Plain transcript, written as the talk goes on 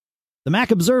The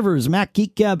Mac Observers, Mac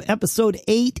Geek Gab, episode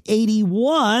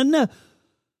 881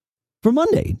 for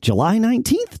Monday, July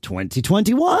 19th,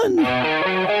 2021.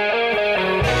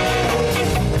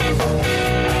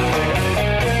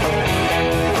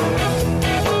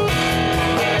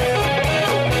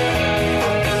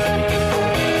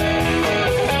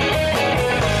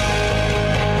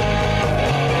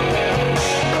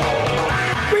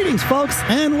 Greetings, folks,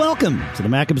 and welcome to the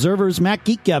Mac Observers, Mac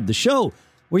Geek Gab, the show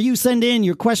where you send in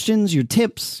your questions, your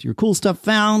tips, your cool stuff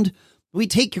found. We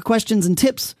take your questions and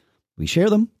tips. We share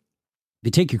them.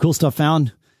 We take your cool stuff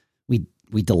found. We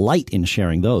delight in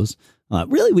sharing those.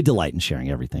 Really, we delight in sharing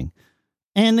everything.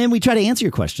 And then we try to answer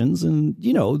your questions. And,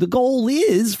 the goal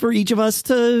is for each of us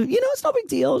to, it's no big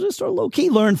deal. Just sort of low-key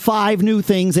learn 5 new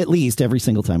things at least every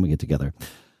single time we get together.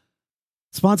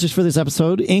 Sponsors for this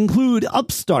episode include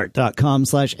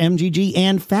upstart.com/MGG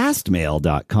and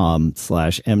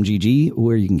fastmail.com/MGG,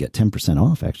 where you can get 10%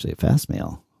 off actually at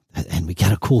Fastmail. And we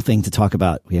got a cool thing to talk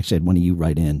about. We actually had one of you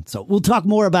write in. So we'll talk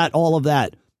more about all of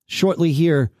that shortly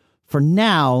here. For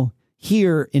now,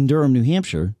 here in Durham, New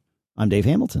Hampshire, I'm Dave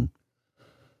Hamilton.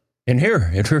 And here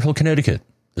in Fairfield, Connecticut,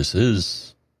 this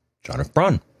is John F.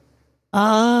 Braun.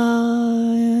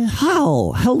 Hello,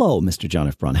 Mr. John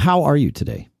F. Braun. How are you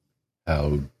today?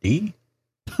 Howdy.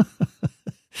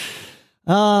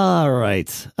 All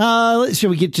right. Shall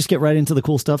we just get right into the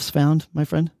cool stuffs found, my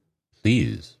friend?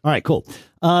 Please. All right, cool.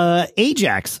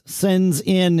 Ajax sends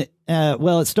in,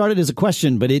 it started as a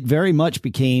question, but it very much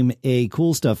became a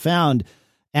cool stuff found.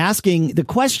 Asking the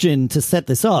question to set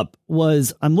this up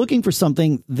was, I'm looking for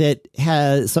something that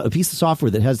has a piece of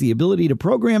software that has the ability to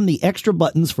program the extra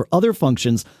buttons for other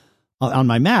functions on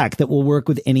my Mac that will work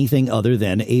with anything other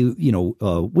than a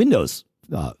Windows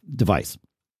device.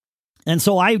 And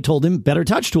so I told him Better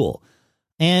Touch Tool.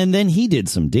 And then he did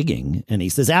some digging and he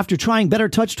says, after trying Better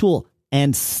Touch Tool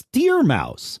and Steer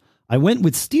Mouse, I went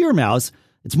with Steer Mouse.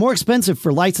 It's more expensive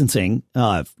for licensing,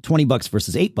 $20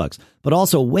 versus $8, but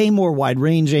also way more wide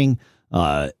ranging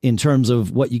in terms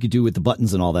of what you could do with the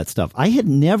buttons and all that stuff. I had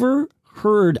never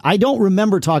heard. I don't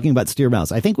remember talking about Steer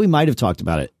Mouse. I think we might have talked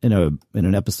about it in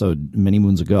an episode many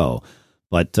moons ago,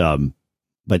 but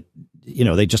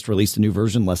they just released a new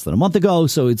version less than a month ago,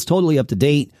 so it's totally up to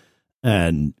date,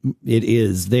 and it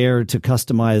is there to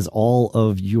customize all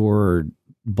of your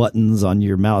buttons on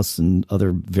your mouse and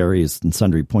other various and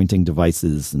sundry pointing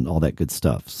devices and all that good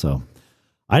stuff. So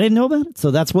I didn't know about it,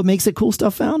 so that's what makes it cool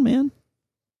stuff found, man.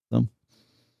 So,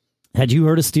 had you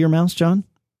heard of Steer Mouse, John?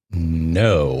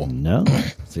 No.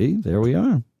 See, there we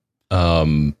are.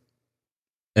 And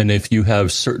if you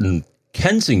have certain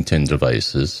Kensington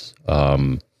devices,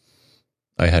 I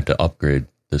had to upgrade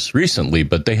this recently,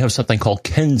 but they have something called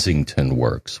Kensington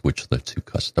Works, which lets you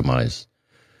customize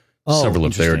several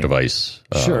of their device.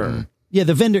 Sure. Yeah,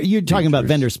 the vendor, you're talking about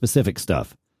vendor specific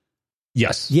stuff.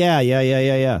 Yes. Yeah.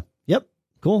 Yep.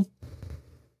 Cool.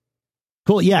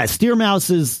 Yeah. Steer Mouse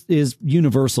is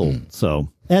universal. So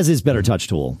as is Better Touch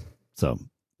Tool. So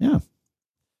yeah.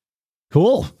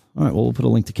 Cool. All right. Well, we'll put a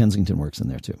link to Kensington Works in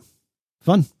there too.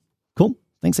 Fun. Cool.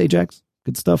 Thanks, Ajax.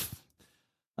 Good stuff.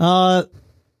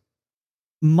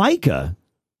 Micah,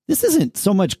 this isn't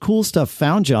so much cool stuff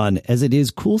found, John, as it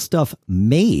is cool stuff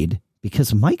made,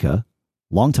 because Micah,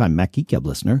 longtime Mac Geek Gab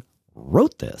listener,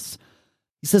 wrote this.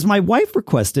 He says, my wife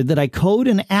requested that I code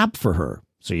an app for her.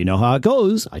 So you know how it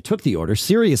goes. I took the order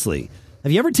seriously.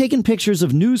 Have you ever taken pictures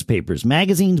of newspapers,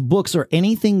 magazines, books, or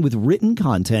anything with written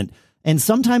content and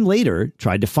sometime later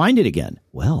tried to find it again?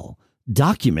 Well,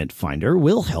 Document Finder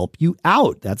will help you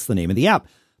out. That's the name of the app.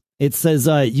 It says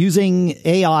using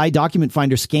AI, Document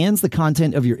Finder scans the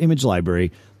content of your image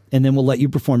library and then will let you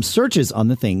perform searches on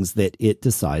the things that it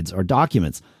decides are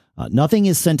documents. Nothing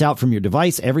is sent out from your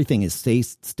device. Everything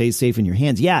stays safe in your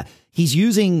hands. Yeah, he's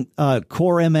using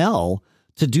Core ML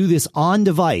to do this on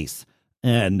device.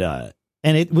 And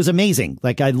it was amazing.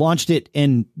 Like, I launched it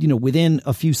and, within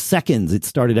a few seconds, it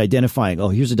started identifying, oh,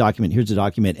 here's a document.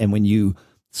 And when you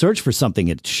search for something,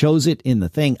 it shows it in the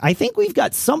thing. I think we've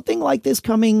got something like this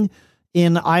coming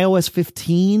in iOS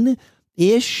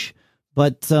 15-ish,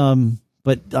 but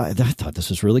I thought this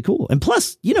was really cool. And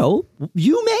plus, you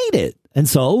made it. And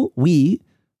so we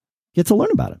get to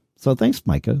learn about it. So thanks,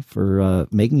 Micah, for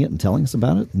making it and telling us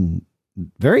about it. And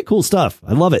very cool stuff.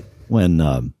 I love it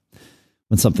when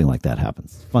something like that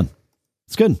happens. Fun.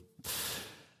 It's good.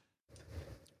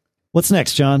 What's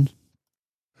next, John?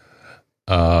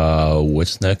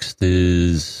 What's next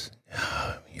is,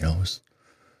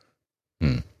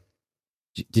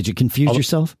 Did you confuse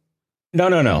yourself?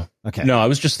 No. Okay. No, I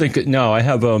was just thinking, no, I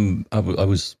have, I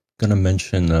was going to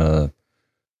mention, the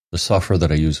software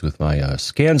that I use with my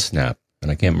ScanSnap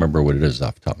and I can't remember what it is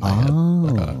off the top of my head.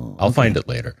 But, I'll find it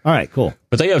later. All right, cool.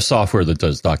 But they have software that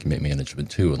does document management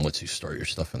too, and lets you store your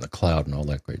stuff in the cloud and all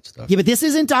that great stuff. Yeah, but this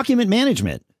isn't document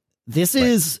management. This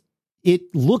is,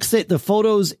 it looks at the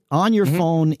photos on your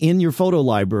phone in your photo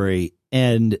library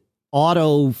and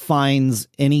auto finds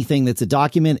anything that's a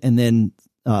document and then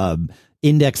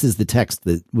indexes the text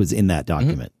that was in that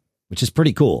document, which is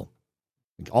pretty cool.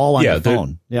 All on your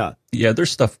phone. Yeah. Yeah, their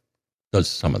stuff does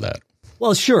some of that.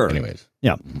 Well, sure. Anyways.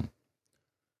 Yeah.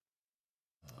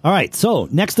 All right. So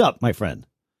next up, my friend.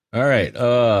 All right.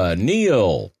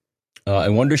 Neil, I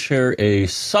wanted to share a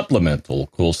supplemental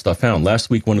cool stuff found. Last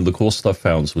week, one of the cool stuff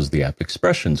founds was the app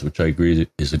Expressions, which I agree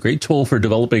is a great tool for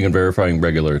developing and verifying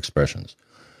regular expressions.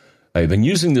 I've been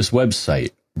using this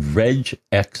website,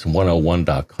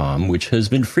 regx101.com, which has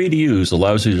been free to use,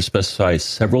 allows you to specify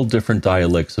several different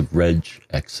dialects of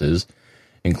regexes,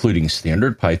 including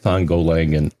standard Python,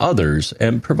 Golang, and others,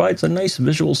 and provides a nice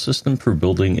visual system for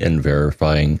building and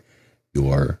verifying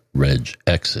your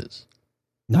regexes.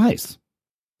 Nice.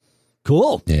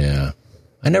 Cool. Yeah.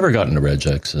 I never got into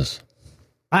regexes.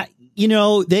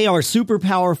 They are super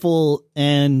powerful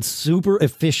and super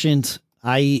efficient.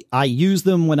 I use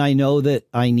them when I know that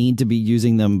I need to be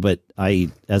using them, but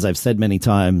as I've said many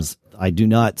times, I do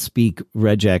not speak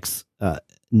regex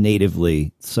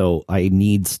natively, so I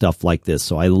need stuff like this.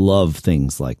 So I love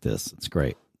things like this. It's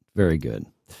great. Very good.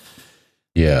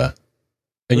 Yeah.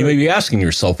 And you may be asking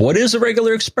yourself, what is a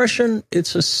regular expression?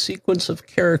 It's a sequence of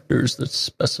characters that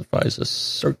specifies a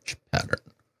search pattern.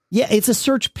 Yeah, it's a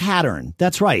search pattern.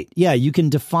 That's right. Yeah, you can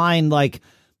define a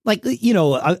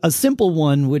simple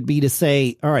one would be to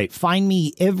say, all right, find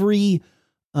me every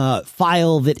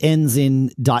file that ends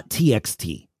in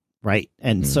 .txt, right?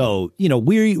 And so,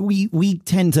 we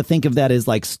tend to think of that as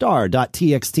like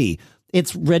star.txt.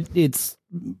 It's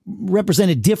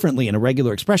represented differently in a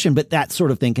regular expression, but that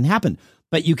sort of thing can happen.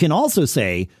 But you can also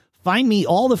say, find me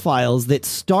all the files that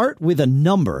start with a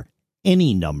number,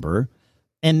 any number,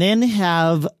 and then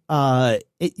have,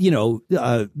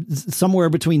 somewhere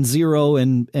between 0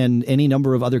 and any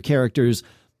number of other characters,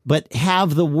 but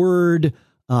have the word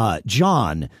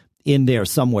John in there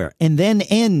somewhere, and then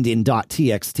end in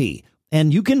 .txt.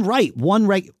 And you can write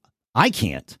I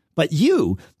can't, but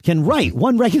you can write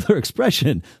one regular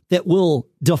expression that will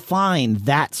define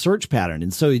that search pattern.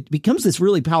 And so it becomes this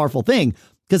really powerful thing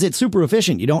because it's super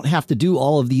efficient. You don't have to do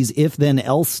all of these if then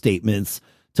else statements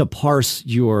to parse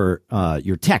your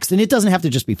text. And it doesn't have to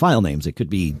just be file names. It could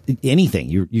be anything.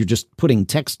 You're just putting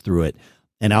text through it,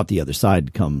 and out the other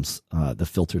side comes the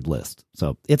filtered list.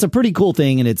 So it's a pretty cool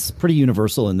thing, and it's pretty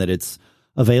universal in that it's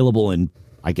available in,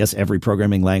 I guess, every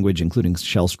programming language, including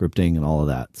shell scripting and all of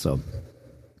that. So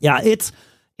yeah, it's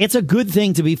a good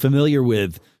thing to be familiar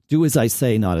with. Do as I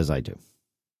say, not as I do.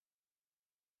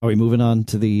 Are we moving on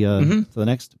to the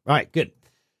next? All right, good.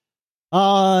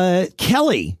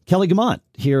 Kelly Gamont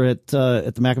here at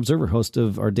the Mac Observer, host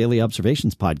of our Daily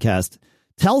Observations podcast,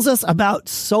 tells us about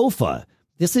Sofa.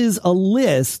 This is a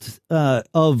list or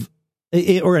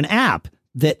an app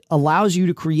that allows you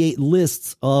to create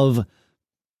lists of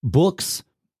books,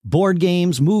 board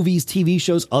games, movies, TV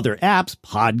shows, other apps,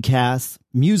 podcasts,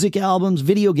 music albums,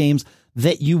 video games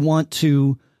that you want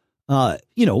to,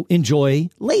 enjoy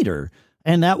later.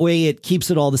 And that way it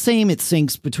keeps it all the same. It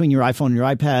syncs between your iPhone and your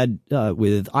iPad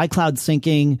with iCloud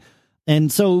syncing.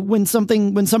 And so when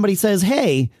somebody says,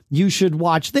 hey, you should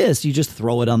watch this, you just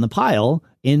throw it on the pile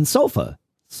in Sofa.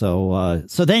 So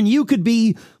then you could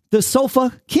be the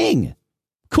Sofa King.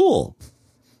 Cool.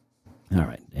 All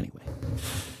right. Anyway,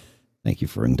 thank you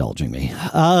for indulging me.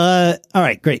 All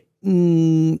right, great.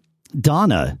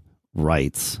 Donna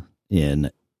writes in,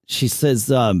 she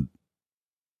says,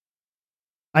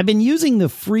 I've been using the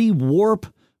free Warp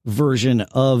version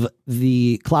of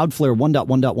the Cloudflare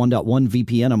 1.1.1.1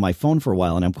 VPN on my phone for a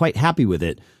while, and I'm quite happy with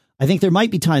it. I think there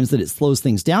might be times that it slows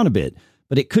things down a bit,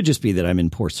 but it could just be that I'm in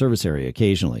poor service area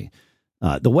occasionally.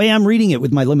 The way I'm reading it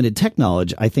with my limited tech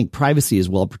knowledge, I think privacy is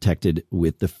well protected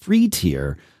with the free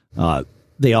tier.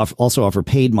 They also offer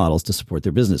paid models to support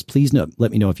their business. Please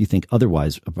let me know if you think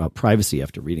otherwise about privacy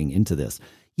after reading into this.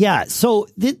 Yeah, so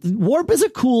Warp is a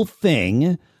cool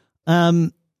thing.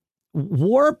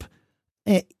 Warp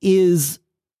is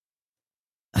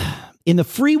in the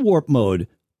free Warp mode.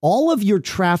 All of your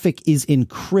traffic is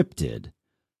encrypted,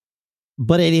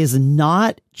 but it is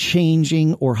not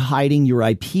changing or hiding your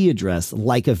IP address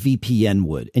like a VPN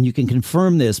would. And you can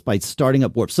confirm this by starting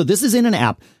up Warp. So this is in an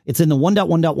app. It's in the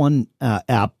 1.1.1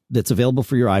 app that's available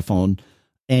for your iPhone.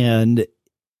 And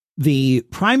the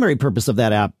primary purpose of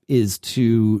that app is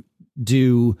to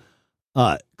do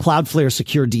Cloudflare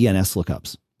secure DNS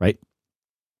lookups, right?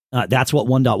 That's what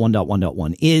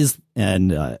 1.1.1.1 is,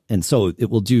 and so it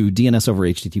will do DNS over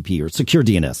HTTP or secure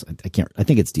DNS. I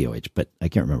think it's DOH, but I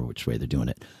can't remember which way they're doing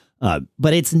it.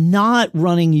 But it's not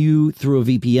running you through a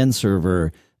VPN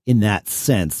server in that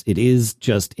sense. It is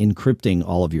just encrypting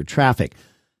all of your traffic.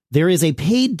 There is a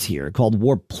paid tier called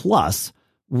Warp Plus,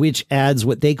 which adds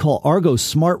what they call Argo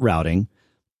Smart Routing,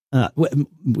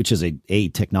 which is a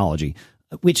technology,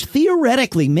 which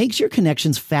theoretically makes your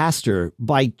connections faster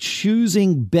by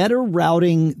choosing better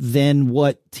routing than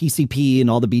what TCP and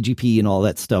all the BGP and all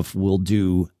that stuff will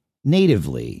do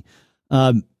natively.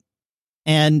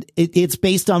 And it's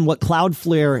based on what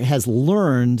Cloudflare has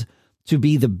learned to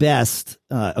be the best,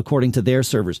 according to their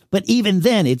servers. But even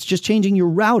then, it's just changing your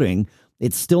routing.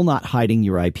 It's still not hiding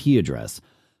your IP address.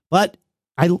 But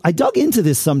I dug into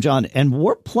this some, John, and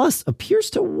Warp Plus appears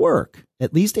to work,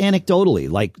 at least anecdotally.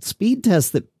 Like speed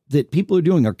tests that people are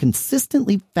doing are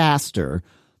consistently faster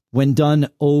when done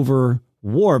over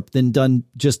Warp than done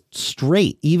just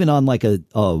straight, even on like a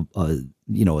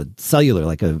cellular,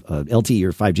 like a LTE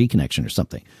or 5G connection or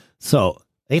something. So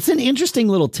it's an interesting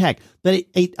little tech, but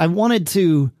I wanted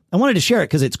to share it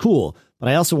because it's cool. But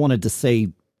I also wanted to say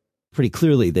pretty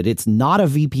clearly that it's not a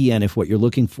VPN if what you're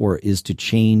looking for is to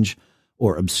change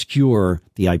or obscure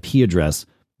the IP address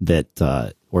that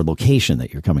or location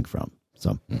that you're coming from.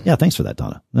 So yeah, thanks for that,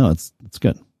 Donna. No, it's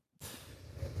good.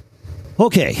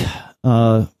 Okay.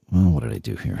 Well, what did I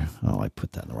do here? Oh, I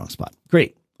put that in the wrong spot.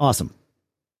 Great. Awesome.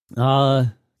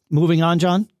 Moving on,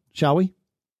 John, shall we?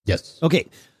 Yes. Okay.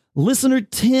 Listener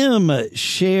Tim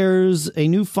shares a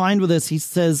new find with us. He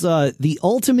says, the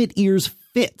Ultimate Ears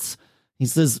Fits. He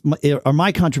says, are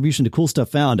my contribution to Cool Stuff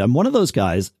Found. I'm one of those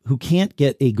guys who can't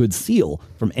get a good seal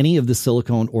from any of the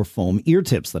silicone or foam ear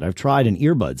tips that I've tried in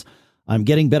earbuds. I'm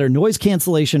getting better noise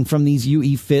cancellation from these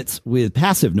UE Fits with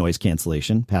passive noise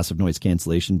cancellation. Passive noise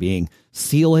cancellation being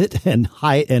seal it and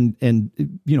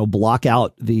block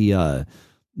out the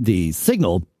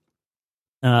signal.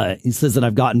 He says that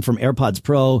I've gotten from AirPods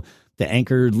Pro, the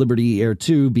Anker Liberty Air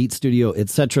 2, Beat Studio,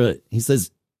 etc. He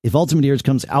says, if Ultimate Ears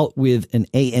comes out with an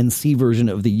ANC version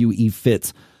of the UE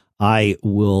Fits, I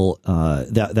will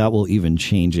that will even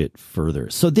change it further.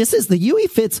 So this is the UE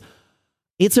Fits.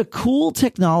 It's a cool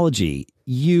technology.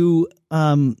 They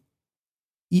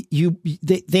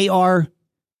are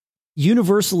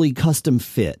universally custom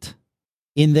fit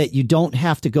in that you don't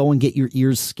have to go and get your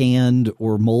ears scanned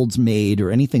or molds made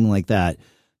or anything like that.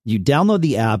 You download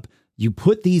the app, you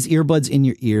put these earbuds in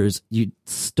your ears, you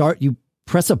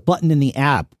press a button in the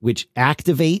app, which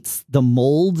activates the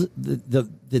mold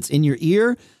that's in your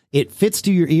ear. It fits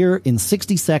to your ear in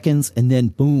 60 seconds, and then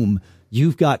boom,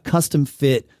 you've got custom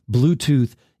fit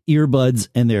Bluetooth earbuds,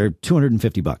 and they're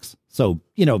 $250. So,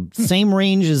 same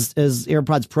range as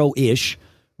AirPods Pro-ish,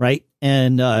 right?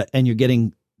 And you're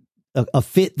getting a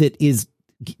fit that is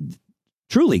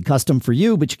truly custom for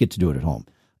you, but you get to do it at home.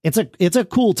 It's a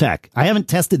cool tech. I haven't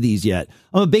tested these yet.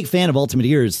 I'm a big fan of Ultimate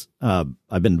Ears.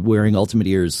 I've been wearing Ultimate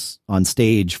Ears on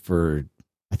stage for,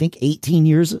 I think, 18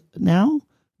 years now,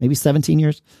 maybe 17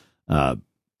 years. And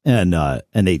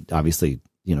they obviously,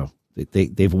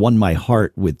 they've won my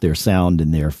heart with their sound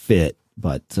and their fit.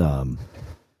 But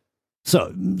so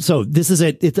this is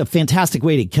it's a fantastic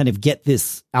way to kind of get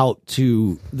this out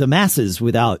to the masses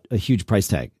without a huge price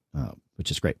tag,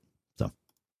 which is great. So,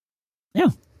 yeah.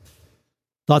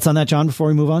 Thoughts on that, John, before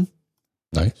we move on?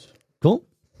 Nice. Cool.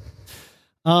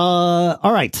 All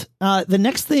right. The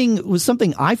next thing was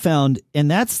something I found, and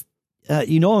that's,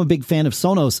 I'm a big fan of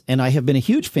Sonos, and I have been a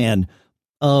huge fan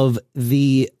of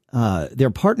their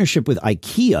partnership with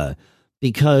IKEA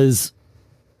because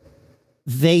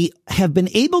they have been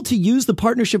able to use the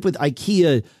partnership with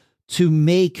IKEA to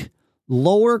make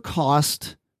lower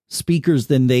cost speakers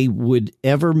than they would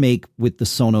ever make with the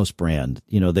Sonos brand.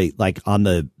 They like on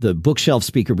the bookshelf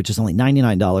speaker, which is only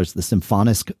 $99, the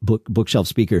Symfonisk bookshelf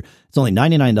speaker. It's only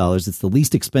 $99. It's the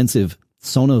least expensive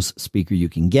Sonos speaker you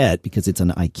can get because it's an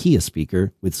IKEA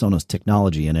speaker with Sonos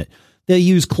technology in it. They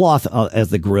use cloth as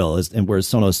the grill, and whereas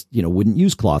Sonos, wouldn't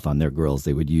use cloth on their grills,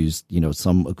 they would use,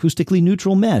 some acoustically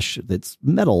neutral mesh that's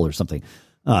metal or something,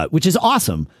 which is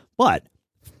awesome. But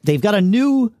they've got a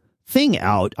new thing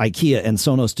out, IKEA and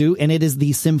Sonos do, and it is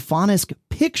the Symfonisk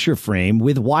picture frame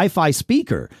with Wi-Fi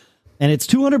speaker, and it's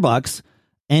 $200,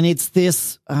 and it's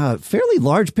this fairly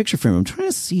large picture frame. I'm trying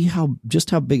to see how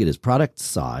big it is. Product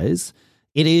size,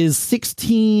 it is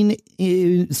 16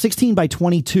 by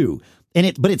 22,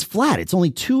 but it's flat. It's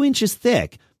only 2 inches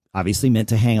thick, obviously meant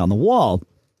to hang on the wall,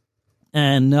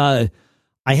 and I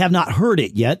have not heard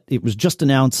it yet. It was just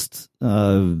announced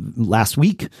last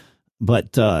week,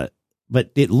 but but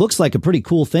it looks like a pretty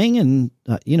cool thing, and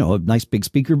a nice big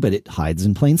speaker, but it hides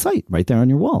in plain sight right there on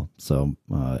your wall. So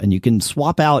and you can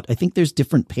swap out. I think there's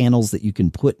different panels that you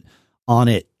can put on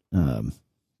it.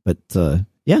 But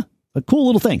a cool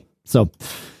little thing. So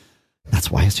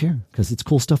that's why it's here, because it's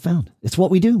cool stuff found. It's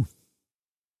what we do.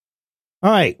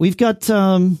 All right, we've got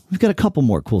a couple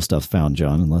more cool stuff found,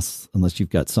 John. Unless you've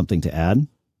got something to add.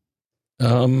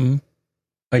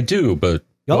 I do, but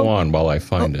go on while I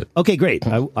find it. Okay, great.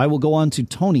 I will go on to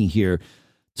Tony here.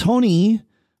 Tony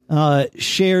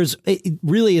shares,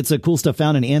 it's a cool stuff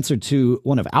found in answer to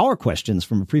one of our questions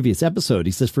from a previous episode.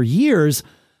 He says, for years,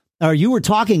 you were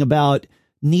talking about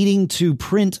needing to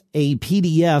print a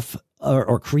PDF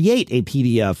or create a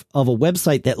PDF of a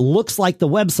website that looks like the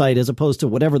website as opposed to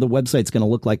whatever the website's going to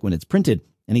look like when it's printed.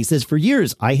 And he says, for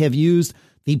years, I have used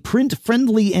the Print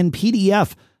Friendly and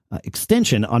PDF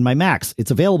extension on my Macs.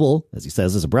 It's available, as he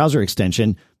says, as a browser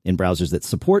extension in browsers that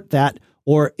support that.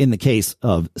 Or in the case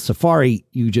of Safari,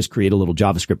 you just create a little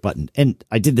JavaScript button. And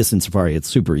I did this in Safari. It's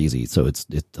super easy. So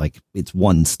it's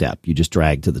one step. You just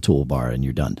drag to the toolbar and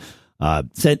you're done.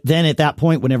 So then at that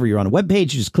point, whenever you're on a web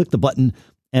page, you just click the button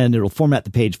and it'll format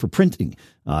the page for printing.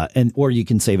 Or you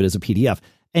can save it as a PDF.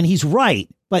 And he's right,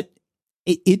 but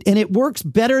it works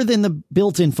better than the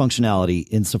built-in functionality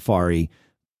in Safari,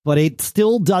 but it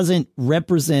still doesn't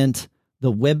represent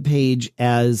the web page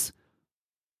as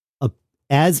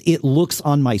it looks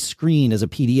on my screen as a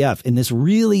PDF. And this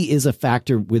really is a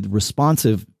factor with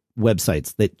responsive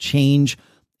websites that change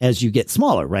as you get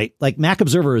smaller, right? Like Mac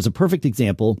Observer is a perfect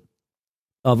example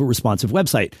of a responsive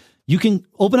website. You can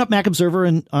open up Mac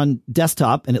Observer on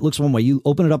desktop and it looks one way. You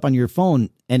open it up on your phone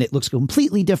and it looks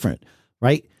completely different,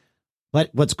 right? But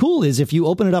what's cool is if you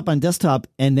open it up on desktop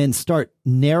and then start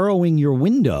narrowing your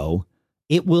window,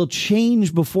 it will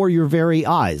change before your very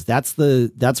eyes. That's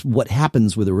what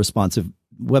happens with a responsive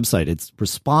website. It's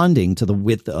responding to the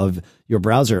width of your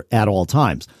browser at all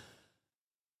times.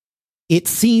 It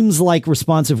seems like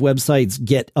responsive websites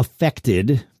get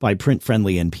affected by Print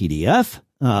Friendly and PDF.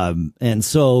 And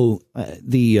so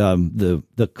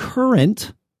the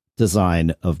current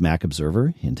design of Mac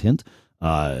Observer, hint, hint,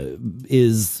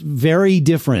 is very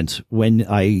different when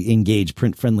I engage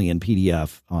Print Friendly and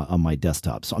PDF on my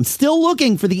desktop. So I'm still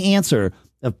looking for the answer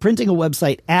of printing a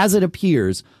website as it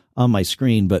appears on my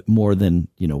screen, but more than,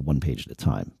 one page at a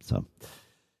time. So,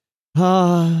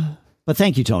 but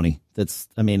thank you, Tony. This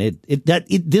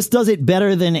does it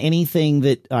better than anything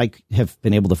that I have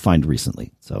been able to find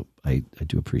recently. So I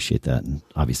do appreciate that, and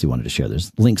obviously wanted to share.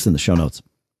 There's links in the show notes.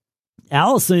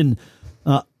 Allison,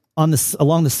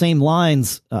 along the same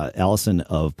lines, Allison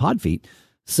of Podfeet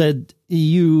said,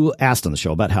 you asked on the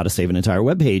show about how to save an entire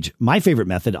web page. My favorite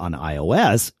method on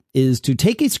iOS is to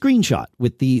take a screenshot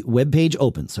with the web page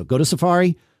open. So go to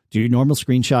Safari, do your normal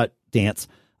screenshot dance,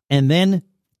 and then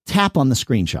tap on the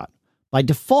screenshot. By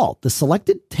default, the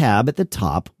selected tab at the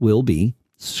top will be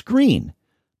Screen,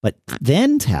 but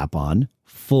then tap on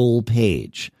Full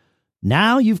Page.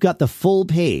 Now you've got the full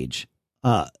page,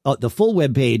 the full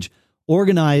web page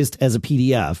organized as a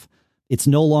PDF. It's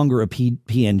no longer a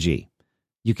PNG.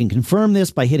 You can confirm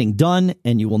this by hitting Done,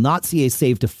 and you will not see a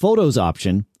Save to Photos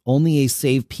option, only a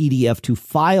Save PDF to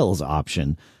Files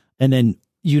option. And then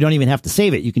you don't even have to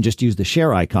save it. You can just use the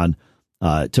share icon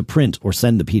to print or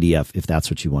send the PDF if that's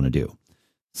what you want to do.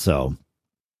 So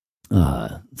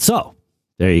there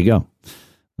you go.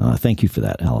 Thank you for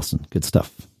that, Allison. Good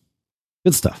stuff.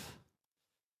 Good stuff.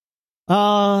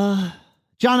 John,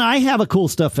 I have a cool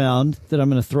stuff found that I'm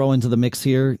going to throw into the mix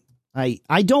here.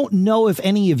 I don't know if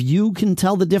any of you can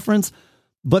tell the difference,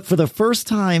 but for the first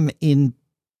time in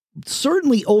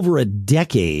certainly over a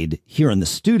decade here in the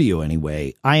studio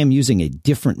anyway, I am using a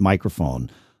different microphone.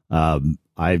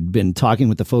 I've been talking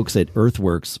with the folks at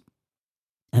Earthworks,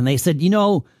 and they said,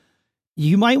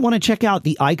 you might want to check out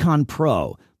the Icon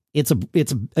Pro. It's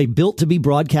a built to be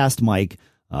broadcast mic,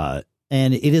 and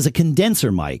it is a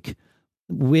condenser mic,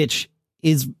 which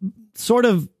is sort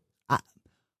of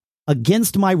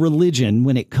against my religion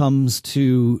when it comes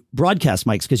to broadcast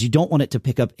mics, because you don't want it to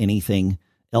pick up anything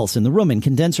else in the room. And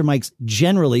condenser mics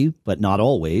generally, but not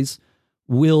always,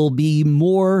 will be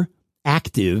more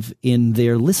active in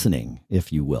their listening,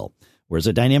 if you will. Whereas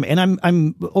a dynamic, and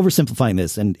I'm oversimplifying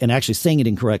this and actually saying it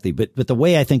incorrectly, but the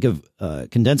way I think of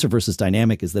condenser versus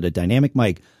dynamic is that a dynamic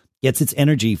mic gets its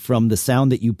energy from the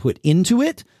sound that you put into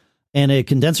it, and a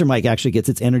condenser mic actually gets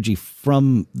its energy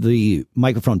from the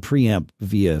microphone preamp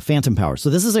via phantom power. So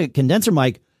this is a condenser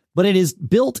mic, but it is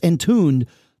built and tuned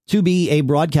to be a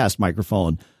broadcast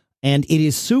microphone, and it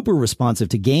is super responsive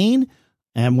to gain.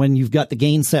 And when you've got the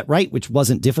gain set right, which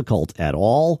wasn't difficult at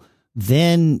all,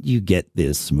 then you get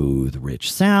this smooth,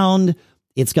 rich sound.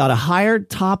 It's got a higher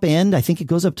top end. I think it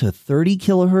goes up to 30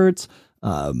 kilohertz,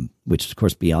 which is, of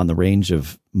course, beyond the range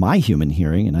of my human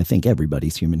hearing, and I think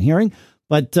everybody's human hearing.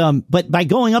 But by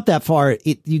going up that far,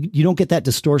 you don't get that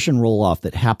distortion roll off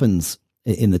that happens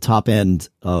in the top end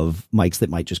of mics that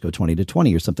might just go 20 to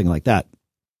 20 or something like that.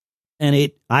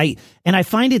 And I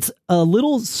find it's a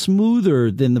little smoother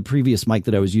than the previous mic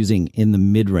that I was using in the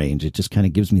mid range. It just kind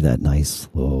of gives me that nice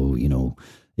slow,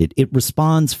 it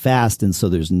responds fast. And so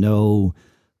there's no,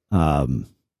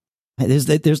 there's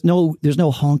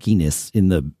no honkiness in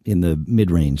the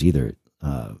mid range either.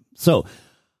 So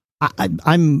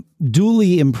I'm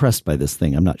duly impressed by this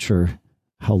thing. I'm not sure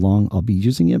how long I'll be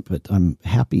using it, but I'm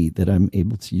happy that I'm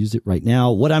able to use it right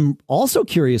now. What I'm also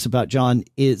curious about, John,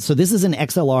 is, so this is an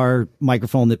XLR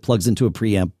microphone that plugs into a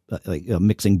preamp, like a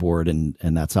mixing board, and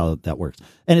that's how that works.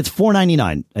 And it's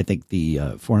 $499. I think the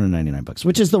 $499,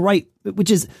 which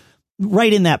is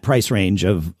right in that price range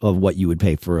of what you would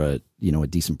pay for a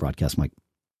decent broadcast mic.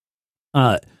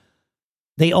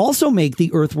 They also make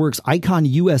the Earthworks Icon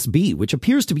USB, which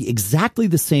appears to be exactly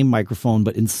the same microphone,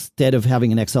 but instead of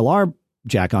having an XLR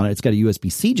jack on it, it's got a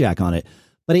USB-C jack on it,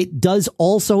 but it does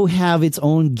also have its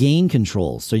own gain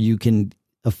control. So you can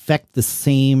affect the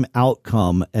same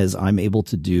outcome as I'm able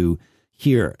to do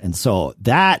here. And so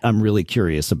that I'm really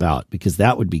curious about, because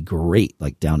that would be great,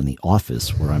 like down in the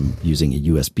office where I'm using a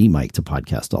USB mic to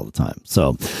podcast all the time.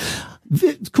 So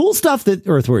cool stuff that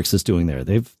Earthworks is doing there.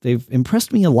 They've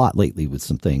impressed me a lot lately with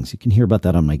some things. You can hear about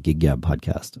that on my GigGab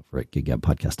podcast over at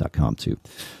giggabpodcast.com too.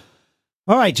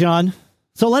 All right, John.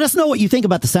 So let us know what you think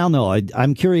about the sound, though.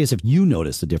 I'm curious if you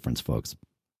noticed a difference, folks.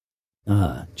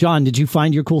 John, did you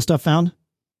find your cool stuff found?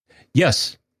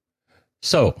 Yes.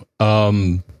 So,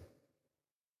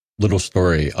 little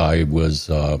story. I was,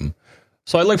 so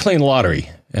I like playing the lottery,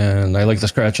 and I like the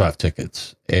scratch-off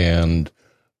tickets. And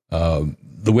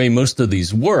the way most of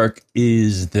these work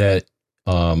is that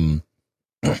there's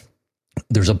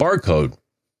a barcode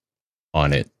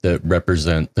on it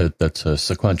that that's a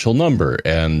sequential number,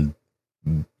 and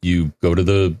you go to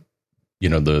the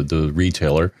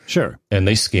retailer, sure, and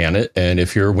they scan it, and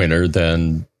if you're a winner,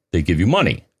 then they give you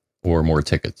money or more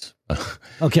tickets.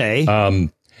 Okay.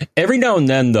 Every now and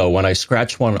then, though, when I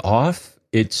scratch one off,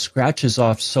 it scratches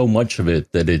off so much of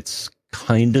it that it's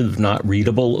kind of not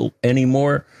readable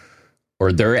anymore,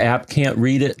 or their app can't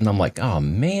read it, and I'm like, oh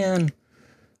man,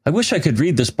 I wish I could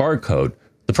read this barcode.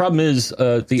 The problem is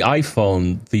the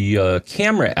iPhone, the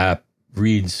camera app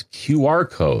reads QR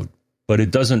code, but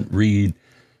it doesn't read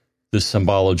the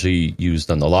symbology used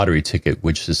on the lottery ticket,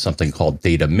 which is something called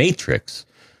data matrix.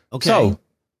 Okay. So,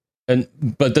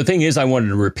 but the thing is, I wanted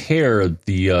to repair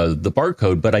the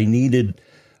barcode, but I needed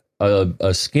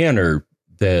a scanner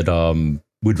that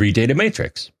would read data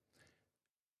matrix,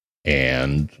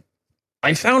 and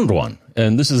I found one.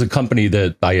 And this is a company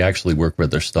that I actually worked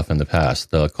with their stuff in the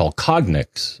past, called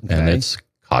Cognix, and it's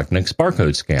Cognix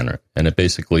barcode scanner, and it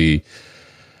basically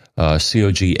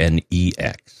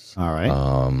Cognex. All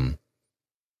right.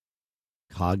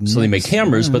 Cognix. So they make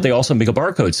cameras, but they also make a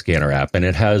barcode scanner app, and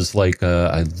it has like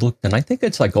I looked, and I think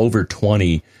it's like over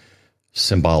 20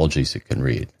 symbologies it can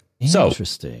read.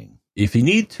 Interesting. So if you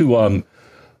need to, and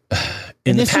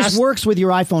this just works with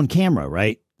your iPhone camera,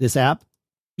 right? This app.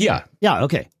 Yeah. Yeah.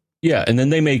 Okay. Yeah, and then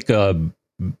they make and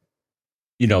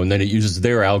then it uses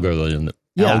their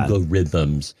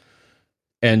algorithms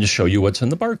and to show you what's in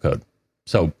the barcode.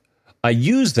 So I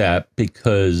use that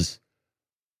because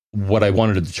what I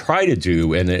wanted to try to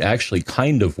do, and it actually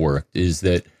kind of worked, is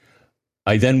that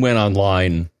I then went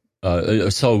online.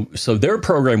 So their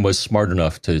program was smart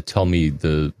enough to tell me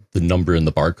the number in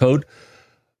the barcode.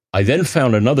 I then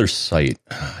found another site.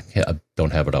 I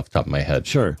don't have it off the top of my head.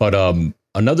 Sure. But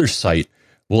another site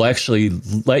will actually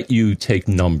let you take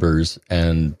numbers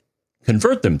and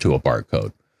convert them to a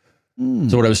barcode.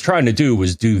 So what I was trying to do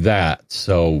was do that,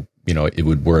 so it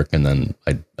would work, and then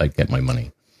I'd get my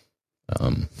money.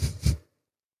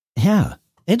 Yeah,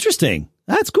 interesting.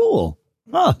 That's cool.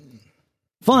 Oh,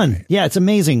 fun. Yeah, it's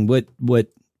amazing what we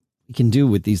can do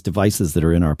with these devices that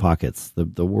are in our pockets.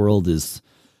 The world is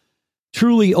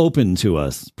truly open to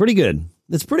us. Pretty good.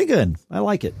 It's pretty good. I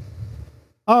like it.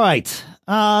 All right.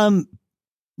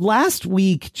 Last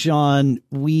week, John,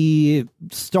 we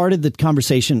started the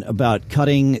conversation about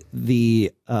cutting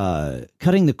the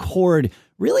cord.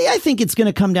 Really, I think it's going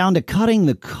to come down to cutting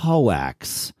the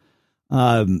coax,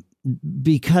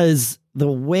 because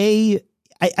the way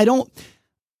I don't,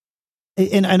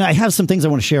 and I have some things I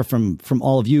want to share from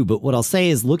all of you. But what I'll say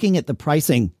is, looking at the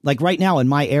pricing, like right now in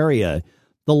my area,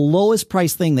 The lowest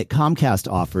price thing that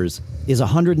Comcast offers is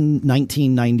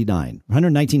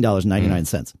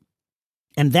 $119.99.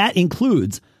 And that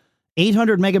includes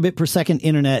 800 megabit per second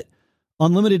internet,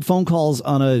 unlimited phone calls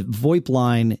on a VoIP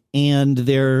line, and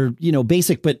their,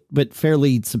 basic but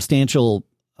fairly substantial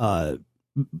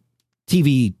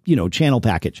TV, channel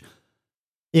package.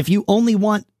 If you only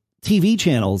want TV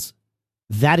channels,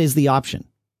 that is the option.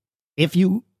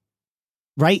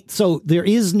 Right? So there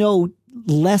is no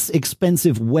less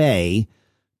expensive way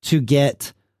to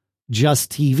get just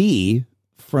TV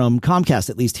from Comcast,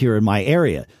 at least here in my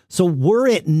area. So were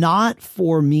it not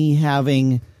for me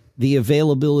having the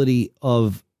availability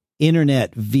of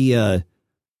internet via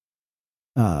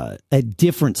a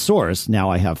different source, now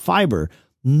I have fiber,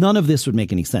 none of this would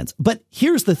make any sense. But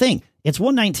here's the thing. It's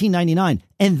 $119.99.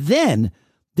 And then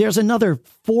there's another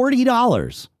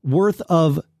 $40 worth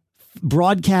of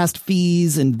broadcast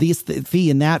fees and this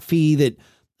fee and that fee that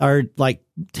are like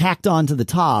tacked on to the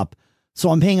top. So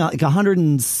I'm paying like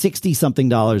 $160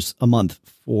 something a month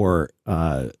for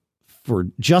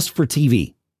just for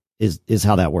TV is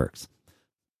how that works.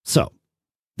 So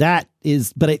that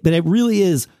is, but it really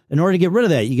is, in order to get rid of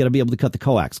that, you got to be able to cut the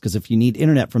coax, because if you need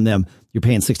internet from them, you're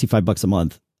paying $65 a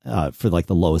month for like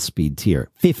the lowest speed tier,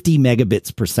 50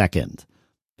 megabits per second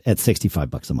at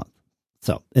 $65 a month.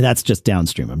 So that's just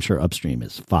downstream. I'm sure upstream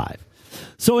is 5.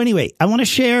 So anyway, I want to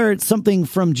share something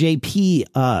from JP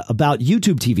about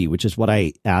YouTube TV, which is what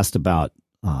I asked about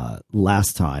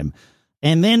last time.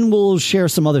 And then we'll share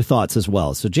some other thoughts as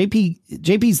well. So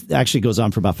JP's actually goes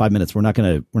on for about 5 minutes. We're not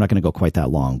going to go quite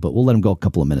that long, but we'll let him go a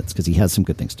couple of minutes because he has some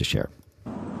good things to share.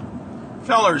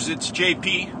 Fellers, it's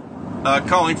JP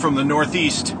calling from the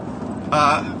Northeast.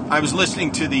 I was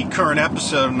listening to the current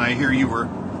episode, and I hear you were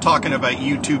talking about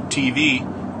YouTube TV,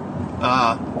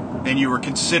 and you were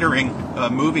considering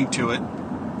moving to it.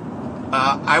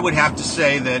 I would have to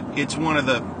say that it's one of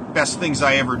the best things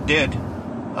I ever did.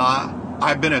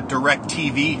 I've been a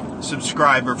DirecTV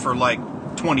subscriber for like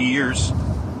 20 years,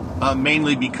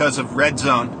 mainly because of Red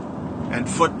Zone and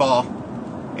football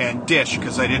and Dish,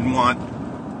 because I didn't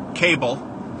want cable.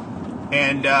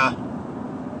 And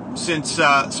since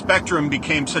Spectrum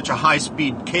became such a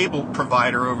high-speed cable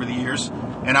provider over the years,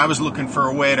 and I was looking for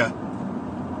a way to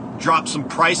drop some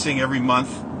pricing every month,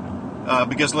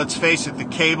 because let's face it, the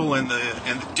cable and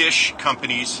the Dish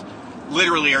companies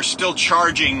literally are still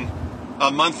charging a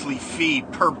monthly fee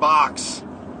per box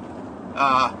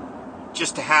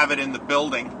just to have it in the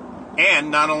building. And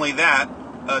not only that,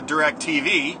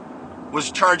 DirecTV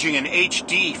was charging an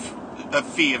HD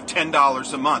fee of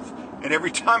 $10 a month. And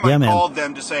every time I called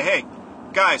them to say, hey,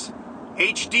 guys,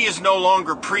 HD is no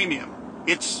longer premium.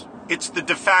 It's the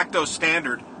de facto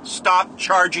standard. Stop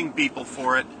charging people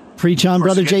for it. Preach on,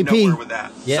 brother JP. Nowhere with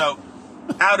that. Yep. So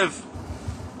out of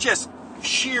just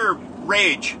sheer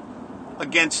rage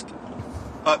against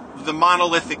the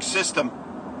monolithic system,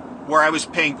 where I was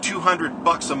paying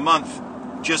 $200 a month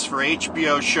just for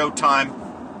HBO, Showtime,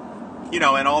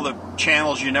 and all the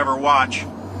channels you never watch.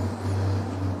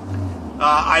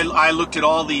 I looked at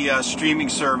all the streaming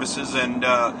services and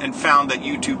found that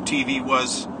YouTube TV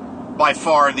was by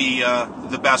far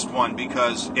the best one,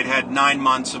 because it had 9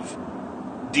 months of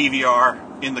DVR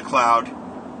in the cloud.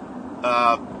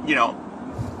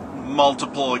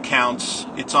 Multiple accounts.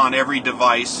 It's on every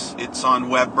device. It's on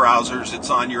web browsers. It's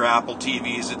on your Apple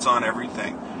TVs. It's on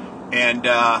everything. And,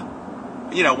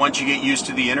 once you get used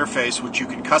to the interface, which you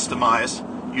can customize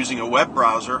using a web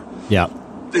browser,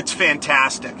 it's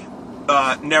fantastic.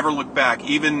 Never look back.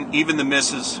 Even the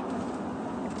missus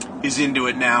is into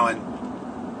it now. And,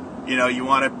 you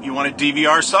want to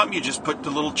DVR something, you just put the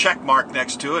little check mark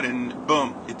next to it, and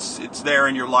boom, it's there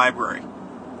in your library.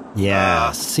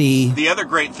 Yeah, see. The other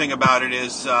great thing about it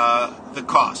is the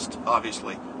cost,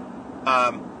 obviously.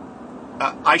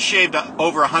 I shaved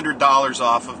over $100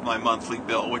 off of my monthly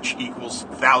bill, which equals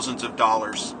thousands of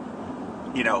dollars,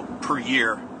 per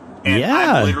year. And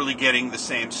I'm literally getting the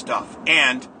same stuff.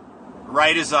 And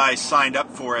right as I signed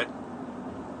up for it,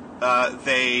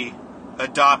 they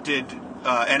adopted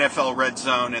NFL Red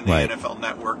Zone and the NFL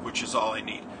Network, which is all I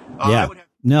need.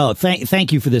 No,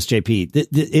 thank you for this, JP.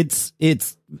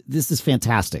 This is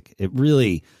fantastic. It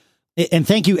really, and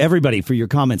thank you everybody for your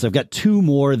comments. I've got 2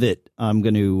 more that I'm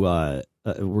going to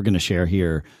we're going to share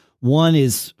here. One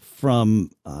is from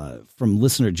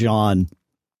listener John,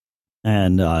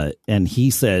 and he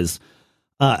says,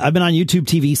 I've been on YouTube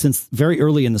TV since very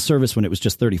early in the service when it was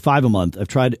just $35 a month. I've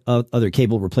tried other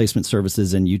cable replacement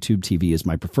services, and YouTube TV is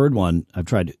my preferred one. I've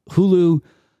tried Hulu,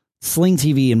 Sling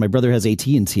TV, and my brother has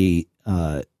AT&T.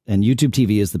 And YouTube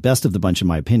TV is the best of the bunch, in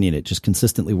my opinion. It just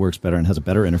consistently works better and has a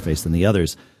better interface than the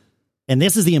others. and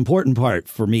this is the important part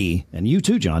for me and you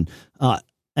too, John,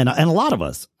 and a lot of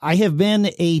us. I have been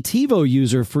a TiVo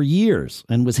user for years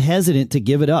and was hesitant to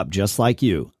give it up, just like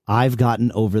you. I've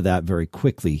gotten over that very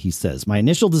quickly, he says. My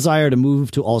initial desire to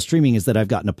move to all streaming is that I've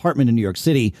got an apartment in New York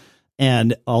City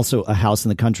and also a house in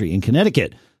the country in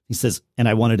Connecticut. He says, and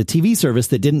I wanted a TV service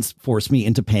that didn't force me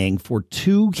into paying for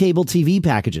 2 cable TV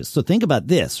packages. So think about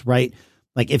this, right?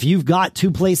 Like if you've got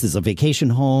 2 places, a vacation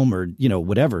home or,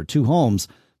 whatever, 2 homes,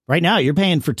 right now you're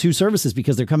paying for 2 services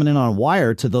because they're coming in on a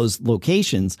wire to those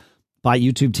locations by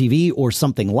YouTube TV or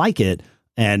something like it.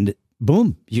 And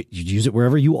boom, you use it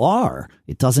wherever you are.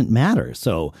 It doesn't matter.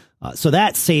 So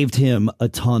that saved him a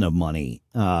ton of money.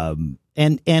 And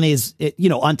is,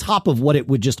 on top of what it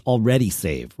would just already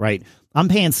save, right? I'm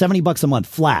paying $70 a month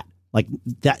flat. Like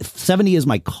that 70 is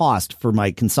my cost for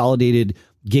my consolidated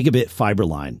gigabit fiber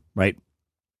line, right?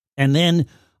 And then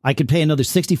I could pay another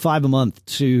 $65 a month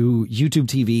to YouTube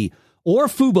TV or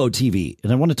Fubo TV.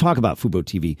 And I want to talk about Fubo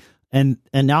TV. And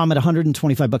now I'm at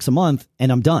 $125 a month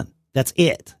and I'm done. That's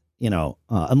it.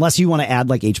 Unless you want to add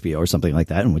like HBO or something like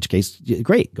that, in which case,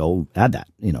 great, go add that,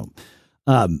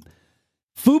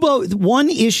 Fubo, one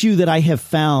issue that I have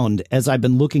found as I've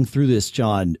been looking through this,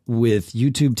 John, with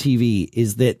YouTube TV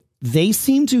is that they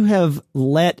seem to have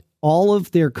let all of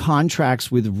their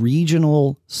contracts with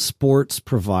regional sports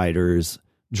providers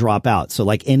drop out. So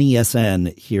like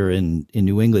NESN here in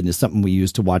New England is something we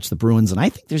use to watch the Bruins. And I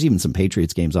think there's even some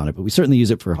Patriots games on it, but we certainly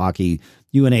use it for hockey,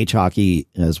 UNH hockey,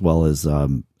 as well as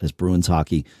Bruins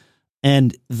hockey.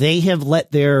 And they have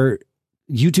let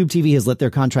YouTube TV has let their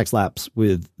contracts lapse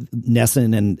with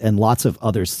NESN and lots of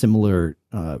other similar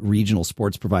regional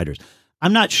sports providers.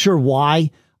 I'm not sure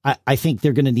why. I think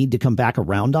they're going to need to come back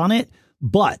around on it.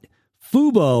 But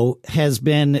Fubo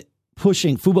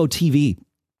TV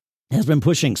has been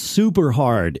pushing super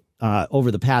hard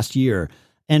over the past year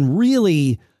and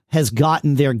really has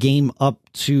gotten their game up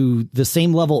to the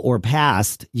same level or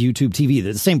past YouTube TV.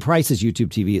 They're the same price as YouTube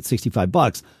TV at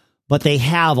 $65. But they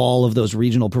have all of those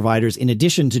regional providers in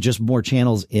addition to just more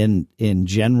channels in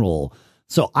general.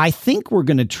 So I think we're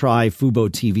going to try Fubo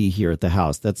TV here at the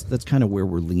house. That's kind of where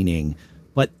we're leaning.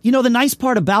 But, the nice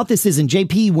part about this is, and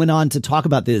JP went on to talk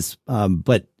about this,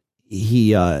 but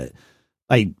I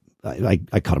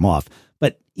cut him off.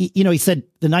 But, he said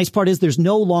the nice part is there's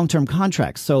no long-term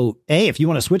contracts. So, if you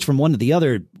want to switch from one to the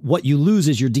other, what you lose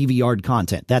is your DVR'd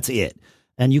content. That's it.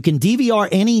 And you can DVR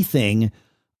anything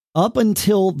up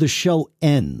until the show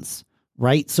ends,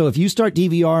 right? So if you start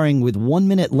DVRing with 1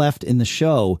 minute left in the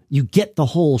show, you get the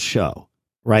whole show,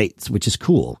 right? Which is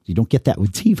cool. You don't get that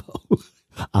with TiVo,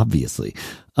 obviously.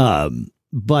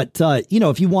 But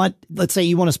if you want, let's say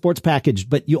you want a sports package,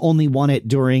 but you only want it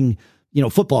during,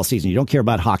 football season, you don't care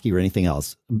about hockey or anything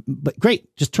else, but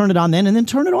great, just turn it on then and then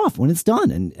turn it off when it's done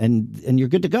and you're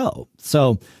good to go.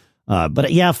 So,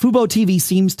 but yeah, Fubo TV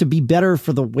seems to be better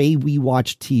for the way we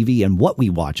watch TV and what we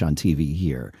watch on TV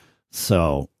here.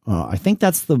 So I think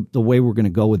that's the way we're going to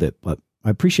go with it. But I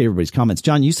appreciate everybody's comments.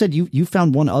 John, you said you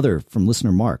found one other from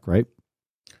listener Mark, right?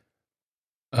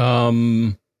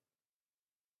 No,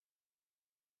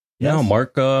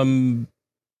 Mark.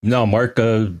 Mark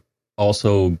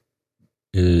also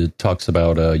talks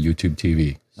about YouTube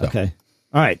TV. So. Okay.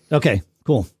 All right. Okay.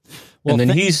 Cool. Well,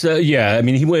 and then he's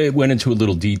he went into a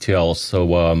little detail. So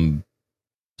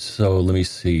let me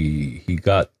see. He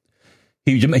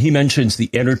mentions the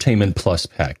Entertainment Plus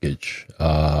package,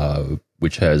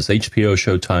 which has HBO,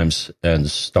 Showtime, and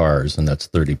Stars, and that's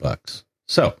 $30.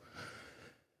 So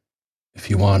if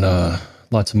you want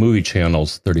lots of movie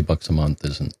channels, $30 a month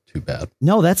isn't too bad.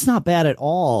 No, that's not bad at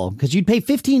all, because you'd pay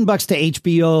 $15 to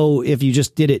HBO if you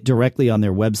just did it directly on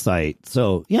their website.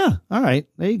 So yeah, all right,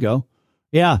 there you go.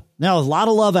 Yeah, now a lot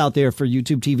of love out there for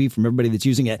YouTube TV from everybody that's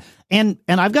using it, and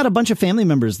I've got a bunch of family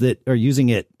members that are using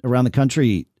it around the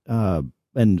country,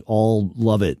 and all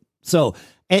love it. So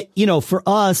for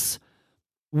us,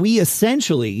 we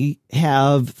essentially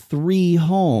have 3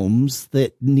 homes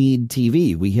that need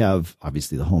TV. We have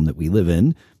obviously the home that we live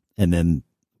in, and then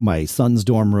my son's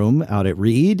dorm room out at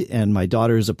Reed, and my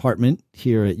daughter's apartment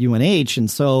here at UNH, and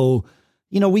so.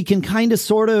 We can kind of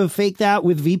sort of fake that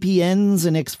with VPNs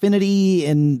and Xfinity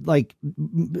and like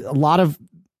a lot of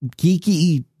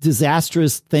geeky,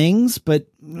 disastrous things. But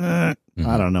I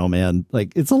don't know, man.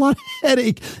 Like it's a lot of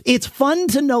headache. It's fun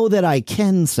to know that I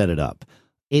can set it up.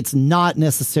 It's not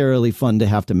necessarily fun to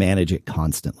have to manage it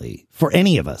constantly for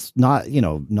any of us. Not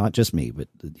just me, but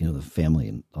the family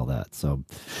and all that. So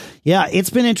yeah, it's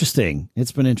been interesting.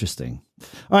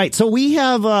 All right. So we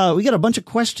have, we got a bunch of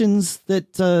questions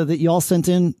that you all sent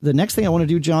in. The next thing I want to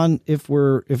do, John, if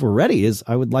we're ready, is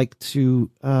I would like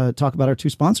to talk about our 2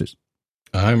 sponsors.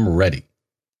 I'm ready.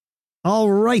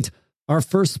 All right. Our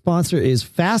first sponsor is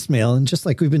Fastmail. And just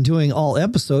like we've been doing all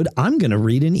episode, I'm going to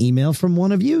read an email from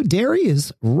one of you.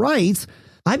 Darius writes,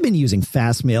 I've been using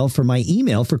Fastmail for my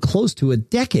email for close to a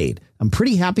decade. I'm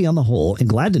pretty happy on the whole and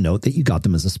glad to note that you got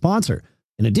them as a sponsor.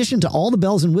 In addition to all the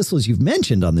bells and whistles you've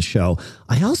mentioned on the show,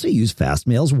 I also use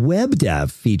Fastmail's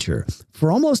WebDAV feature.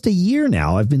 For almost a year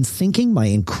now, I've been syncing my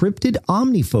encrypted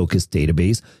OmniFocus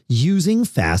database using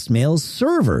Fastmail's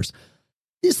servers.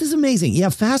 This is amazing. Yeah,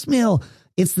 Fastmail,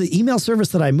 it's the email service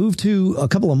that I moved to a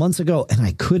couple of months ago, and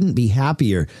I couldn't be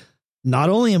happier. Not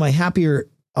only am I happier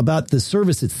about the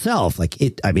service itself,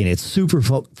 it's super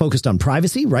focused on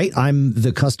privacy, right? I'm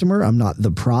the customer. I'm not the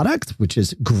product, which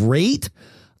is great.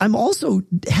 I'm also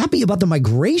happy about the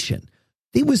migration.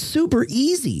 It was super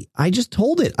easy. I just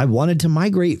told it I wanted to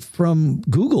migrate from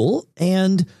Google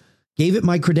and gave it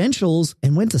my credentials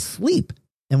and went to sleep.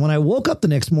 And when I woke up the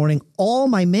next morning, all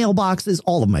my mailboxes,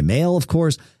 all of my mail, of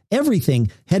course, everything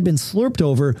had been slurped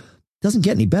over. Doesn't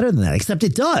get any better than that, except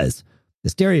it does.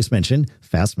 As Darius mentioned,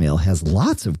 Fastmail has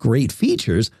lots of great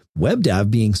features, WebDAV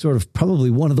being sort of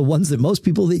probably one of the ones that most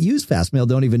people that use Fastmail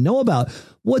don't even know about.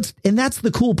 And that's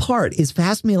the cool part, is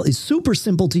Fastmail is super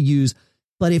simple to use,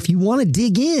 but if you want to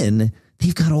dig in,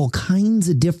 they've got all kinds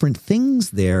of different things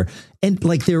there. And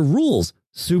like their rules,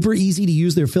 super easy to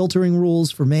use their filtering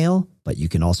rules for mail, but you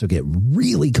can also get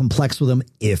really complex with them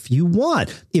if you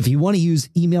want. If you want to use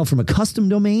email from a custom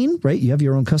domain, right? You have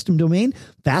your own custom domain.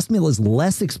 Fastmail is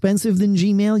less expensive than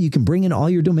Gmail. You can bring in all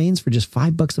your domains for just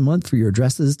 $5 a month for your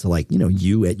addresses to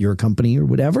you at your company or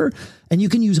whatever. And you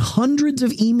can use hundreds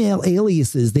of email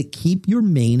aliases that keep your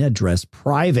main address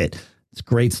private. It's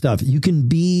great stuff. You can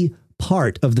be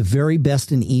part of the very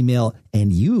best in email,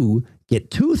 and you get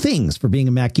two things for being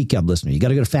a Mac Geek Gab listener. You got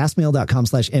to go to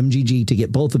fastmail.com/MGG to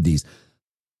get both of these.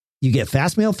 You get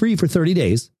Fastmail free for 30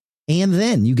 days, and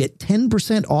then you get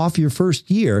 10% off your first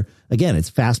year. Again,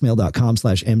 it's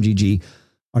fastmail.com/MGG.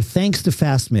 Our thanks to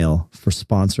Fastmail for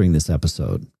sponsoring this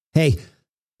episode. Hey,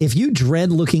 if you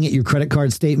dread looking at your credit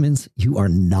card statements, you are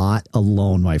not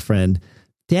alone, my friend.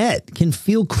 Debt can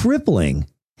feel crippling.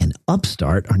 And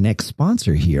Upstart, our next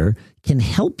sponsor here, can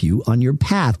help you on your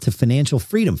path to financial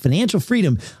freedom. Financial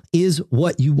freedom is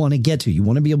what you want to get to. You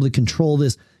want to be able to control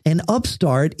this. And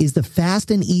Upstart is the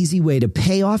fast and easy way to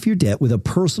pay off your debt with a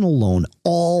personal loan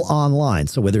all online.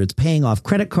 So whether it's paying off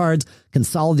credit cards,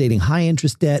 consolidating high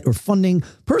interest debt, or funding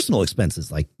personal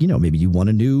expenses, like, maybe you want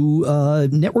a new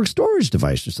network storage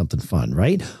device or something fun,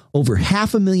 right? Over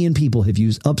 500,000 people have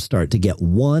used Upstart to get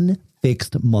one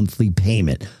fixed monthly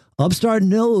payment. Upstart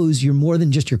knows you're more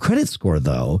than just your credit score,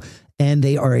 though, and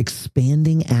they are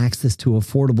expanding access to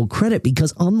affordable credit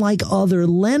because unlike other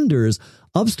lenders,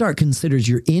 Upstart considers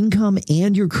your income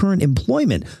and your current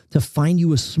employment to find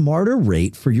you a smarter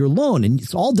rate for your loan. And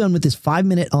it's all done with this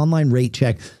 5-minute online rate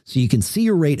check, so you can see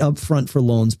your rate up front for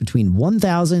loans between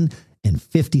 $1,000 and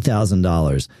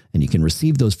 $50,000. And you can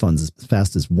receive those funds as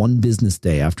fast as one business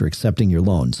day after accepting your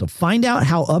loan. So find out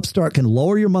how Upstart can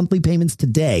lower your monthly payments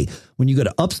today when you go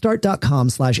to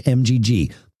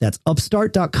upstart.com/MGG. That's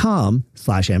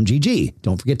upstart.com/MGG.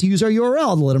 Don't forget to use our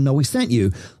URL to let them know we sent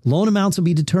you. Loan amounts will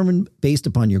be determined based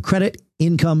upon your credit,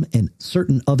 income, and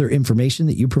certain other information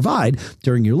that you provide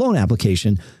during your loan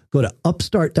application. Go to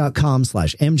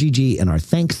upstart.com/MGG, and our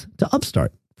thanks to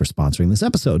Upstart for sponsoring this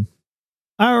episode.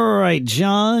 All right,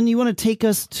 John, you want to take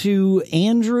us to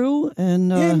Andrew?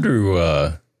 And Andrew,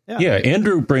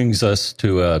 Andrew brings us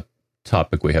to a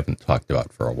topic we haven't talked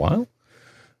about for a while.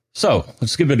 So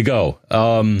let's give it a go.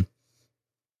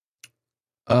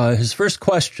 His first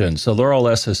question, so they're all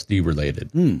SSD related.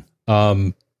 Can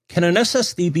an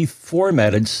SSD be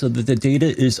formatted so that the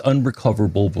data is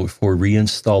unrecoverable before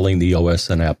reinstalling the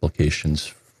OS and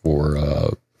applications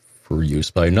for use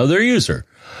by another user?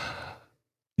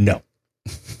 No.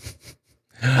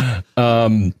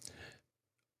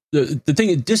 The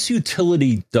thing,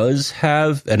 Disutility does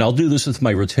have, and I'll do this with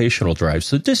my rotational drive.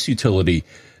 So Disutility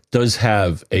does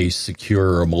have a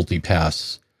secure or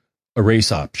multipass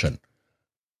erase option.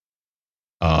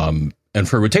 And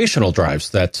for rotational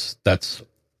drives, that's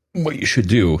what you should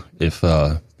do if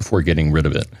before getting rid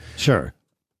of it. Sure.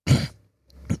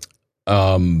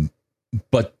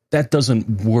 But that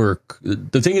doesn't work.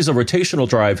 The thing is, a rotational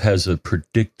drive has a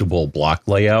predictable block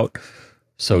layout,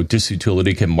 so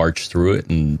Disutility can march through it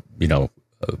and,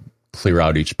 clear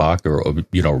out each block, or,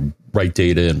 write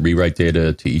data and rewrite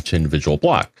data to each individual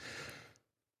block.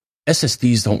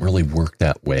 SSDs don't really work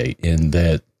that way, in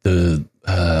that the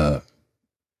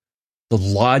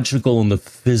logical and the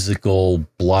physical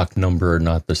block number are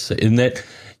not the same. In that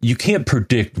you can't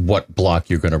predict what block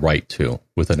you're going to write to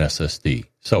with an SSD.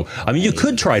 So, I mean, you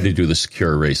could try to do the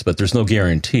secure erase, but there's no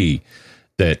guarantee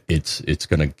that it's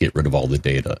going to get rid of all the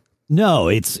data. No,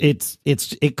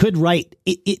 it could write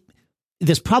it.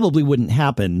 This probably wouldn't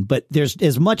happen, but there's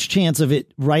as much chance of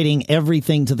it writing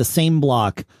everything to the same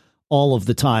block all of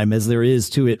the time as there is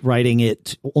to it writing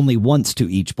it only once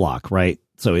to each block, right?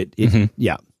 So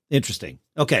yeah, interesting.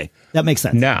 Okay, that makes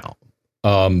sense. Now,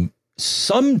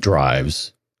 some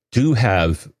drives do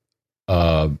have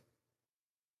an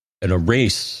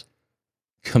erase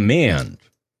command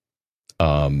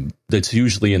that's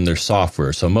usually in their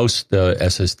software. So most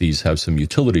SSDs have some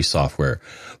utility software.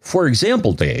 For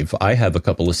example, Dave, I have a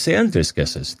couple of SanDisk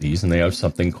SSDs, and they have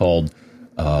something called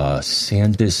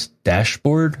SanDisk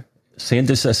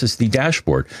SSD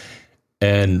Dashboard.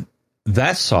 And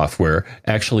that software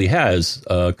actually has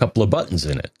a couple of buttons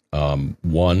in it.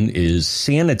 One is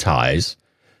sanitize,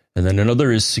 and then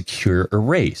another is secure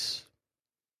erase.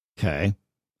 Okay.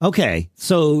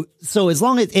 So as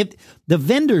long as the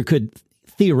vendor could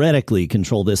theoretically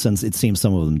control this, since it seems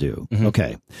some of them do. Mm-hmm.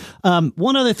 Okay.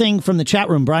 One other thing from the chat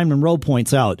room, Brian Monroe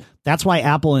points out, that's why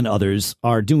Apple and others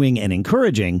are doing and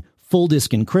encouraging full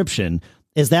disk encryption,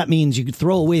 is that means you could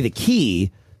throw away the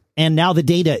key and now the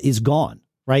data is gone,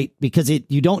 right? Because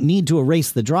you don't need to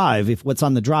erase the drive if what's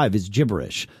on the drive is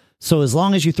gibberish. So as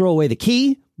long as you throw away the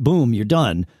key, boom, you're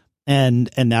done. And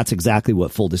that's exactly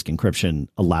what full disk encryption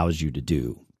allows you to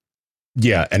do.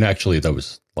 Yeah, and actually that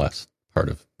was the last part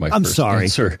of my first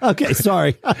answer. Okay,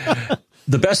 sorry.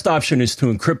 The best option is to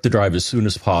encrypt the drive as soon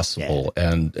as possible.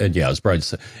 Yeah. And yeah, as Brian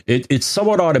said, it's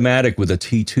somewhat automatic with a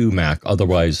T2 Mac.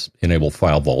 Otherwise, enable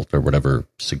File Vault or whatever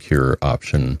secure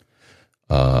option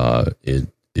it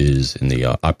is in the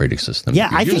operating system. Yeah,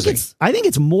 I think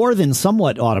it's more than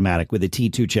somewhat automatic with a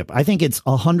T2 chip. I think it's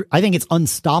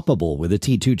unstoppable with a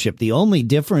T2 chip. The only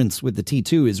difference with the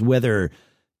T2 is whether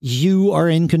you are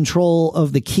in control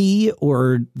of the key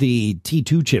or the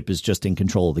T2 chip is just in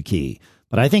control of the key.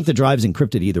 But I think the drive's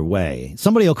encrypted either way.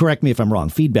 Somebody will correct me if I'm wrong.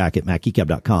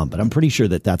 Feedback@macgeekgab.com. But I'm pretty sure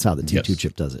that's how the T2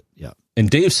 chip does it. Yeah. And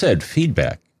Dave said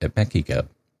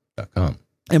feedback@macgeekgab.com.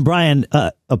 And Brian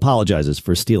apologizes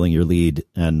for stealing your lead,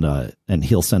 and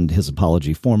he'll send his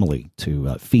apology formally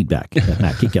to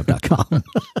feedback@macgeekgab.com.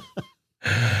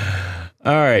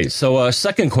 All right. So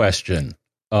second question.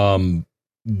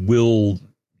 Will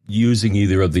using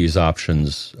either of these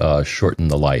options shorten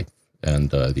the life? And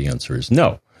the answer is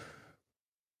no.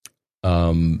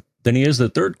 Then he has the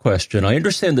third question. I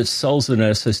understand that cells in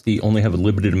an SSD only have a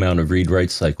limited amount of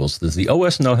read-write cycles. Does the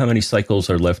OS know how many cycles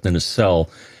are left in a cell?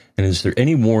 And is there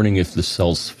any warning if the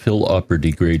cells fill up or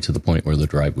degrade to the point where the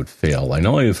drive would fail? I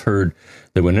know I have heard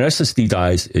that when an SSD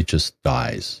dies, it just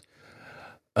dies.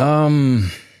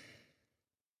 The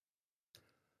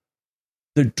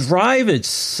drive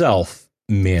itself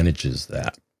manages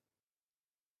that.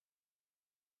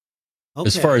 Okay.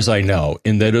 As far as I know,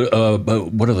 in that,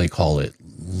 what do they call it?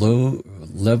 Low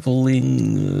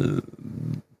leveling.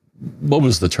 What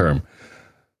was the term?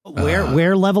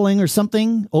 Wear leveling or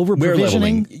something? Over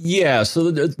provisioning? Yeah. So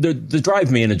the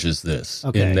drive manages this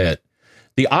in that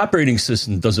the operating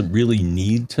system doesn't really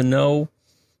need to know,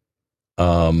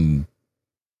 the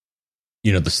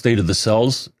state of the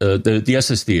cells. The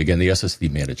SSD, again, the SSD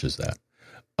manages that.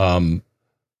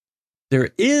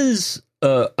 There is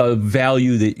a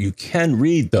value that you can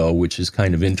read, though, which is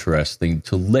kind of interesting,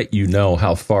 to let you know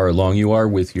how far along you are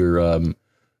with your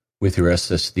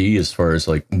SSD as far as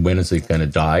like when is it going to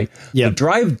die. Yep. The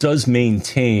drive does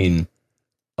maintain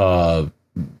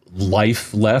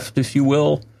life left, if you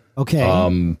will.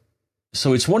 Okay.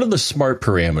 So it's one of the smart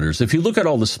parameters. If you look at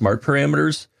all the smart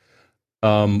parameters,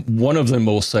 one of them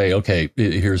will say, okay,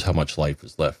 here's how much life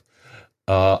is left.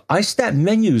 iStat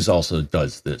Menus also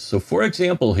does this. So, for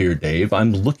example, here, Dave,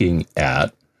 I'm looking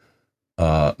at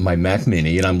my Mac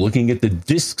Mini, and I'm looking at the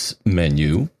disks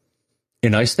menu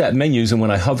in iStat Menus, and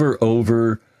when I hover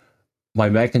over my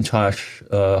Macintosh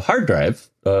hard drive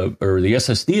or the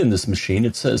SSD in this machine,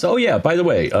 it says, oh, yeah, by the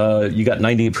way, you got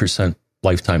 98%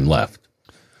 lifetime left,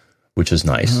 which is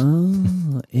nice.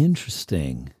 Oh,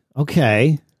 interesting.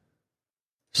 Okay.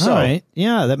 So, all right.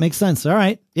 Yeah, that makes sense. All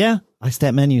right. Yeah.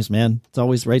 iStat Menus, man. It's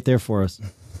always right there for us.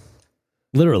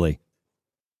 Literally.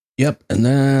 Yep. And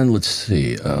then let's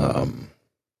see.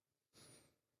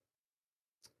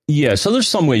 Yeah. So there's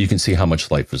some way you can see how much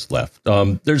life is left.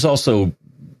 There's also,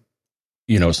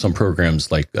 some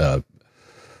programs like,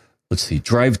 let's see,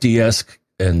 Drive DS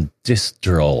and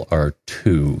Distral are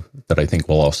two that I think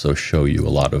will also show you a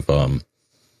lot of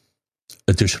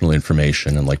additional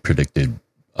information and like predicted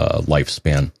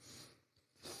lifespan.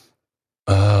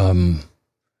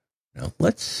 Now,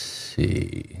 let's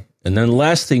see. And then the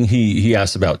last thing he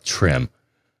asked about trim.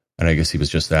 And I guess he was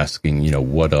just asking,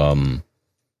 what,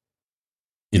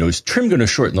 is trim going to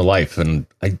shorten the life? And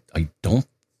I don't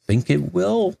think it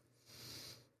will.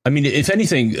 I mean, if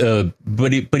anything,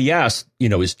 but he asked,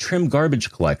 is trim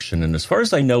garbage collection? And as far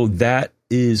as I know, that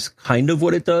is kind of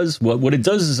what it does. What it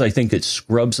does is I think it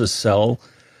scrubs a cell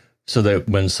so that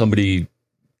when somebody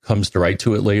comes to write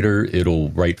to it later, it'll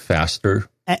write faster.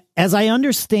 As I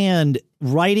understand,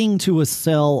 writing to a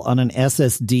cell on an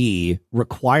SSD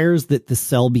requires that the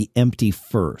cell be empty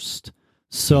first.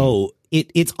 So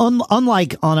it's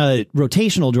unlike on a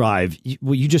rotational drive.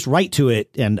 You just write to it,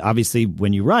 and obviously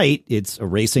when you write, it's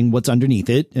erasing what's underneath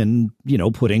it and,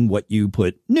 putting what you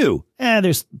put new.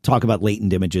 There's talk about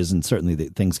latent images, and certainly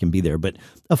things can be there, but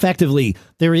effectively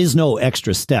there is no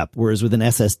extra step. Whereas with an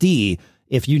SSD,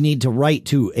 if you need to write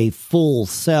to a full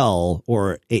cell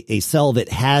or a cell that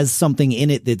has something in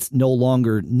it that's no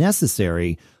longer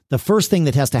necessary, the first thing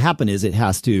that has to happen is it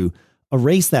has to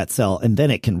erase that cell, and then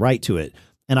it can write to it.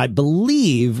 And I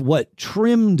believe what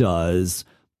trim does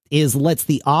is lets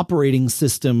the operating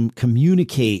system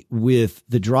communicate with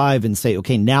the drive and say,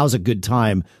 okay, now's a good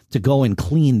time to go and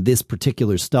clean this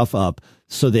particular stuff up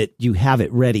so that you have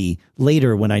it ready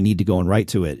later when I need to go and write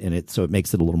to it. And so it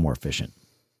makes it a little more efficient.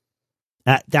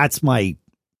 That's my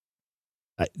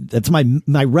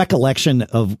recollection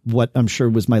of what I'm sure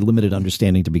was my limited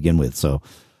understanding to begin with. So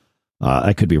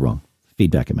I could be wrong.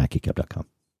 Feedback@macgeekgab.com.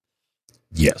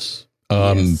 Yes.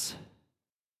 Yes.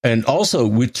 And also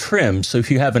with trim, so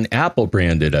if you have an Apple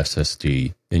branded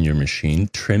SSD in your machine,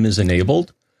 trim is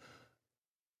enabled.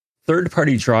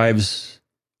 Third-party drives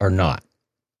are not.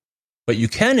 But you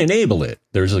can enable it.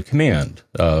 There's a command,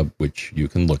 which you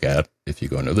can look at if you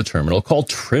go into the terminal, called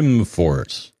Trim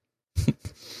Force.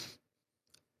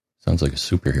 Sounds like a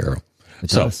superhero.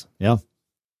 It does. Yeah.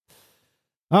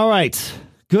 All right.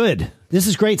 Good. This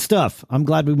is great stuff. I'm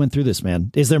glad we went through this,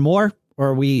 man. Is there more?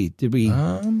 Or did we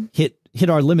hit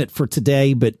our limit for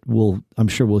today? But I'm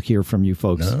sure we'll hear from you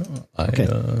folks. No, I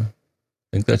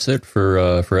think that's it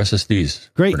for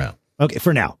SSDs. Great. For now. Okay,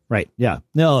 for now. Right. Yeah.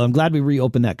 No, I'm glad we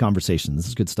reopened that conversation. This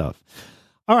is good stuff.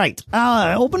 All right.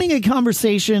 Opening a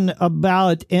conversation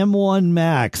about M1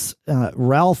 Macs.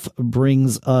 Ralph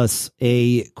brings us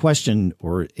a question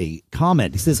or a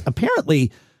comment. He says,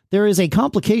 apparently there is a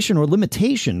complication or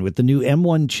limitation with the new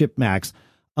M1 chip Macs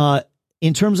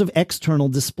in terms of external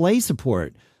display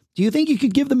support. Do you think you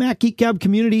could give the Mac Geek Gab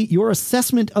community your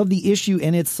assessment of the issue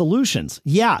and its solutions?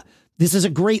 Yeah, this is a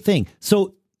great thing.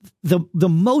 So the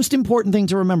most important thing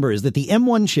to remember is that the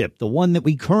M1 chip, the one that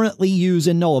we currently use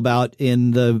and know about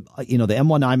in the the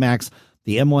M1 iMacs,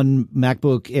 the M1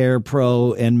 MacBook Air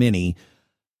Pro and Mini,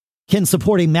 can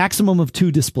support a maximum of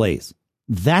 2 displays.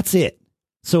 That's it.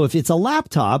 So if it's a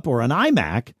laptop or an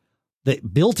iMac, the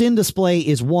built-in display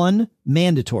is 1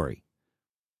 mandatory.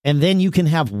 And then you can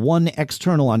have 1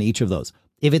 external on each of those.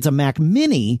 If it's a Mac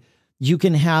Mini, you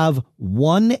can have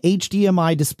 1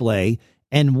 HDMI display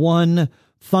and 1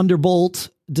 Thunderbolt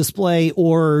display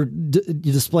or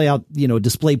display out,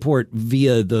 display port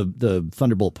via the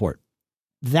Thunderbolt port.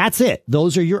 That's it.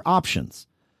 Those are your options.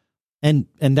 And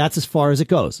that's as far as it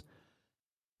goes.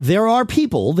 There are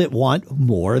people that want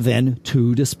more than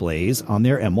 2 displays on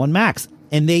their M1 Macs.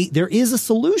 And there is a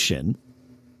solution.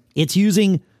 It's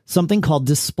using something called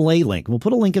DisplayLink. We'll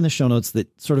put a link in the show notes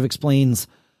that sort of explains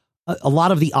a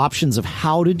lot of the options of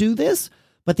how to do this.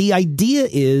 But the idea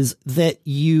is that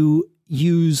you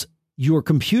use your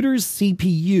computer's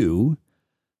CPU.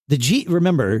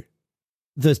 Remember,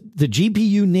 the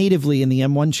GPU natively in the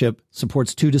M1 chip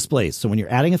supports 2 displays. So when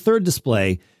you're adding a 3rd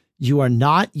display, you are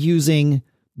not using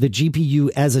the GPU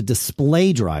as a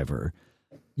display driver.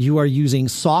 You are using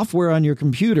software on your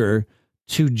computer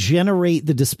to generate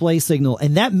the display signal.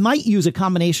 And that might use a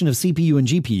combination of CPU and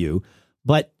GPU,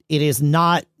 but it is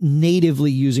not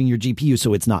natively using your GPU.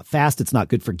 So it's not fast. It's not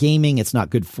good for gaming. It's not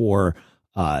good for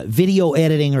video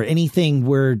editing or anything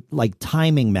where like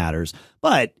timing matters.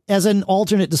 But as an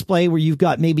alternate display where you've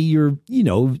got maybe your,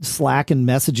 Slack and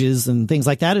messages and things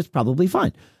like that, it's probably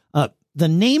fine. The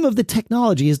name of the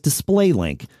technology is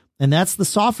DisplayLink, and that's the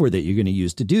software that you're going to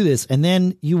use to do this. And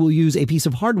then you will use a piece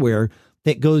of hardware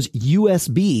that goes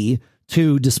USB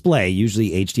to display,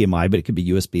 usually HDMI, but it could be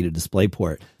USB to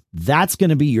DisplayPort. That's going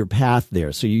to be your path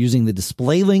there. So you're using the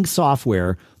DisplayLink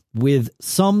software with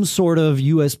some sort of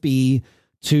USB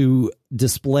to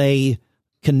display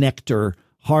connector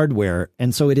hardware.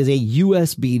 And so it is a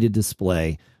USB to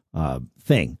display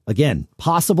thing. Again,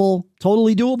 possible,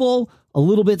 totally doable, a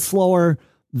little bit slower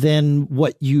than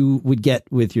what you would get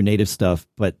with your native stuff.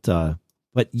 But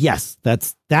But yes,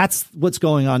 that's what's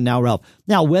going on now, Ralph.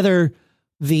 Now, whether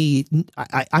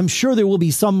I'm sure there will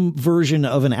be some version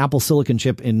of an Apple Silicon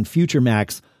chip in future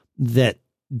Macs that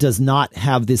does not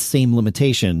have this same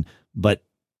limitation, but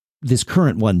this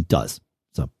current one does.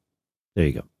 So there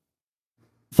you go.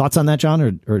 Thoughts on that,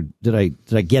 John, or did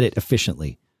I get it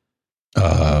efficiently?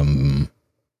 I'll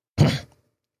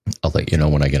let you know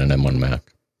when I get an M1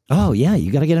 Mac. Oh yeah,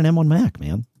 you got to get an M1 Mac,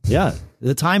 man. Yeah,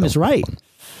 the time is right.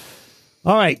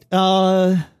 All right.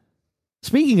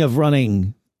 Speaking of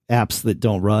running apps that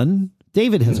don't run,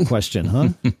 David has a question, huh?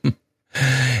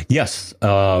 Yes.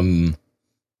 All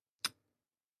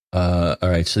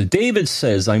right. So David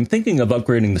says, I'm thinking of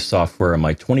upgrading the software on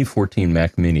my 2014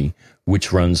 Mac Mini,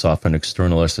 which runs off an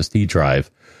external SSD drive,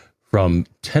 from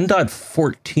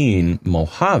 10.14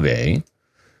 Mojave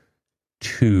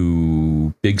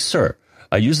to Big Sur.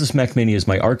 I use this Mac Mini as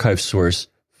my archive source,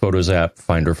 Photos app,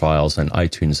 Finder files, and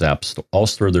iTunes apps to all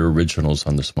store their originals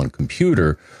on this one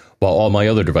computer, while all my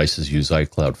other devices use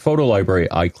iCloud Photo Library,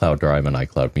 iCloud Drive, and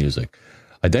iCloud Music.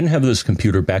 I then have this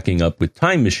computer backing up with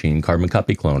Time Machine, Carbon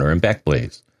Copy Cloner, and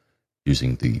Backblaze,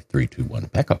 using the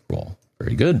 3-2-1 backup rule.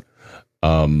 Very good.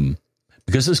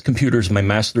 Because this computer is my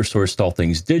master source to all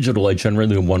things digital, I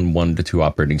generally run 1 to 2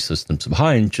 operating systems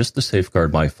behind just to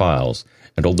safeguard my files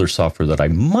and older software that I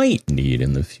might need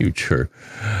in the future.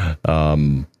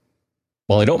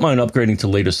 While I don't mind upgrading to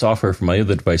latest software for my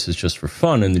other devices just for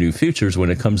fun and the new features, when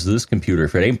it comes to this computer,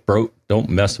 if it ain't broke, don't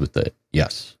mess with it.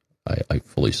 Yes, I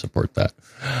fully support that.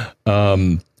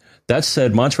 That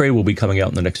said, Monterey will be coming out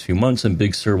in the next few months, and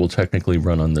Big Sur will technically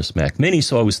run on this Mac Mini,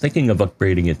 so I was thinking of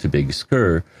upgrading it to Big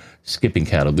Sur, skipping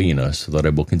Catalina, so that I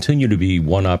will continue to be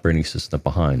 1 operating system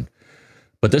behind.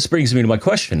 But this brings me to my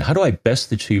question. How do I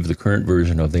best achieve the current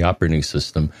version of the operating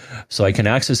system so I can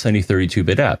access any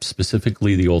 32-bit apps,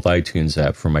 specifically the old iTunes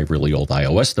app for my really old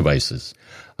iOS devices?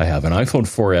 I have an iPhone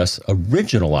 4S,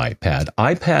 original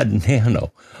iPad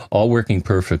Nano, all working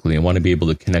perfectly, and want to be able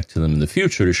to connect to them in the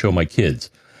future to show my kids.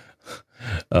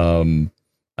 I'm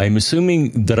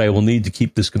assuming that I will need to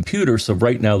keep this computer, so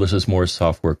right now this is more a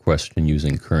software question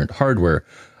using current hardware.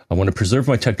 I want to preserve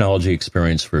my technology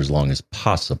experience for as long as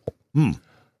possible.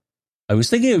 I was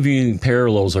thinking of using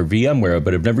Parallels or VMware,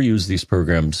 but I've never used these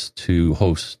programs to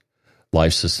host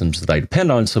live systems that I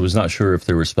depend on, so I was not sure if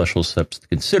there were special steps to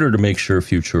consider to make sure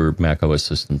future macOS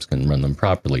systems can run them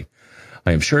properly.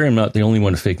 I am sure I'm not the only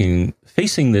one facing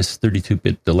this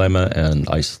 32-bit dilemma, and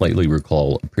I slightly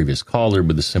recall a previous caller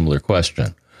with a similar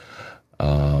question.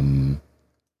 Any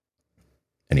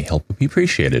help would be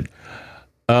appreciated.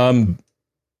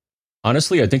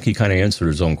 Honestly, I think he kind of answered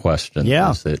his own question.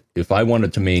 Yeah. Is that if I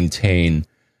wanted to maintain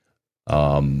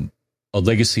a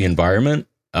legacy environment,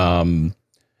 Parallels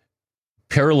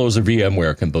or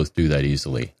VMware can both do that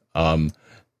easily. On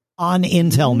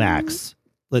Intel Macs.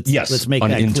 Let's make on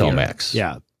that Intel clear. Macs.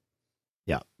 Yeah.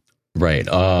 Right.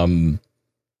 And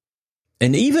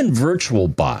even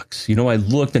VirtualBox. I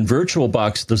looked, and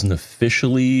VirtualBox doesn't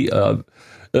officially...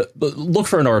 look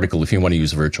for an article if you want to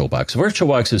use VirtualBox.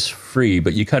 VirtualBox is free,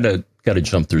 but you kind of got to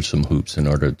jump through some hoops in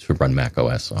order to run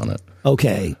macOS on it.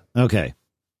 Okay.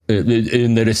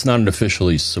 In that it's not an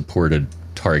officially supported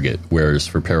target, whereas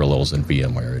for Parallels and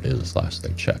VMware it is, last I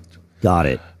checked. Got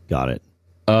it.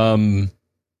 The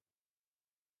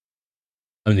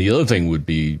other thing would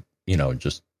be,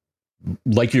 just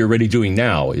like you're already doing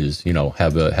now is,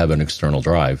 have an external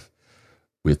drive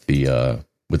with the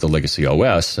legacy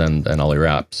OS and all your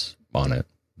apps on it,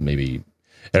 maybe.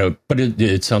 But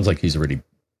it sounds like he's already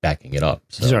backing it up.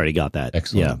 So. He's already got that.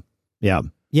 Excellent. Yeah.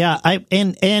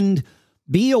 And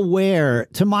be aware,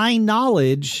 to my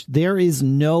knowledge, there is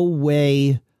no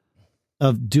way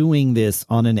of doing this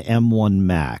on an M1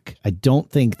 Mac. I don't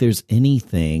think there's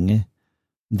anything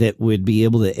that would be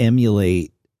able to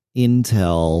emulate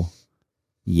Intel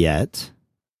yet.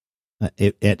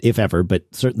 If ever, but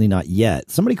certainly not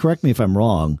yet. Somebody correct me if I'm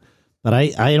wrong, but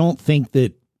I don't think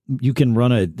that you can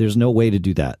run there's no way to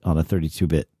do that on a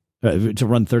 32-bit, to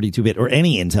run 32-bit or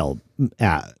any Intel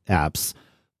apps,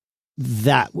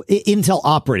 that Intel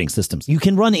operating systems. You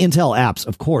can run Intel apps,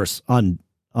 of course, on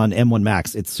M1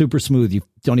 Macs. It's super smooth. You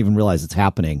don't even realize it's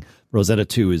happening. Rosetta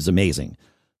 2 is amazing.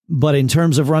 But in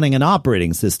terms of running an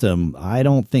operating system, I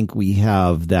don't think we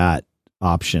have that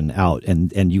option out,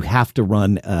 and you have to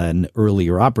run an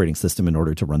earlier operating system in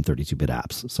order to run 32-bit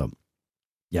apps. So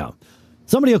yeah,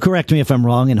 somebody will correct me if I'm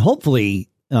wrong, and hopefully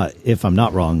if I'm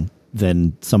not wrong,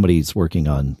 then somebody's working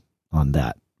on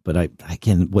that. But I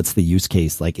what's the use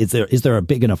case? Like, is there a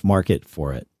big enough market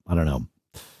for it? I don't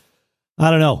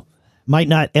know. Might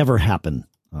not ever happen.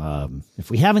 If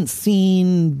we haven't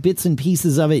seen bits and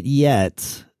pieces of it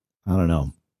yet, I don't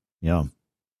know. Yeah. All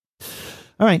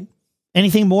right.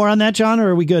 Anything more on that, John, or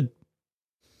are we good?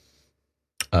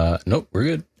 Nope, we're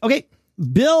good. Okay.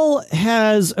 Bill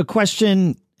has a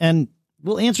question, and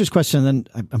we'll answer his question, and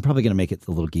then I'm probably going to make it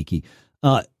a little geeky.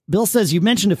 Bill says, you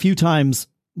mentioned a few times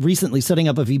recently setting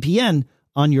up a VPN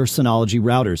on your Synology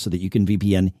router so that you can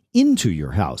VPN into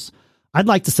your house. I'd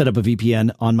like to set up a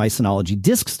VPN on my Synology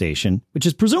disk station, which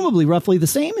is presumably roughly the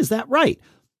same. Is that right?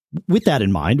 With that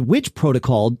in mind, which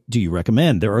protocol do you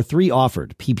recommend? There are 3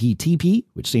 offered: PPTP,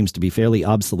 which seems to be fairly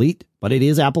obsolete, but it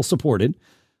is Apple supported;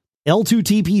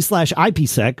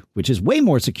 L2TP/IPsec, which is way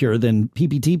more secure than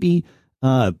PPTP,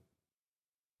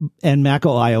 and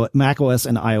macOS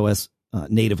and iOS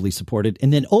natively supported;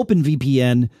 and then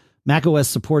OpenVPN. macOS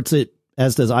supports it,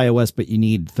 as does iOS, but you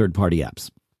need third-party apps.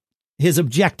 His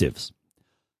objectives: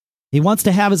 he wants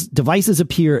to have his devices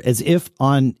appear as if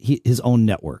on his own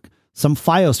network. Some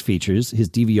FiOS features, his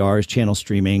DVRs, channel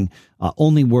streaming,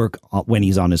 only work when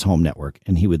he's on his home network,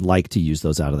 and he would like to use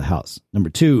those out of the house. Number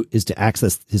 2 is to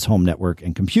access his home network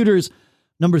and computers.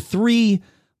 Number 3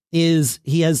 is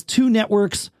he has 2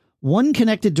 networks, one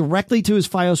connected directly to his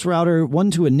FiOS router,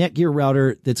 one to a Netgear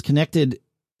router that's connected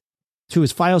to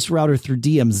his FiOS router through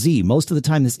DMZ. Most of the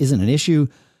time, this isn't an issue,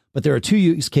 but there are 2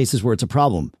 use cases where it's a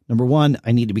problem. Number 1,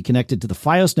 I need to be connected to the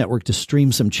FiOS network to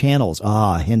stream some channels.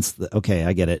 Hence okay,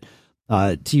 I get it.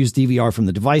 To use DVR from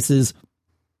the devices.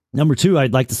 Number 2,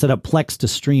 I'd like to set up Plex to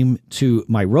stream to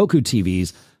my Roku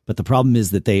TVs, but the problem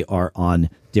is that they are on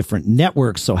different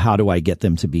networks. So how do I get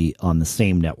them to be on the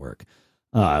same network?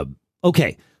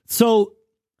 Okay, so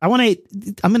I'm going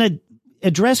to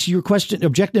address your question,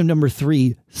 objective number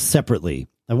 3, separately.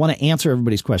 I want to answer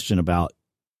everybody's question about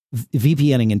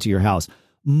VPNing into your house.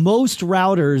 Most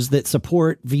routers that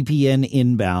support VPN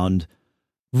inbound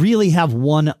really have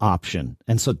one option,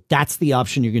 and so that's the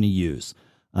option you're going to use.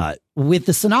 With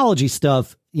the Synology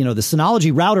stuff, the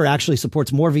Synology router actually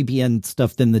supports more VPN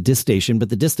stuff than the disk station, but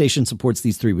the disk station supports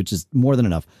these 3, which is more than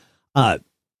enough. I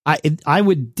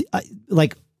would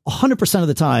like 100% of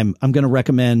the time, I'm going to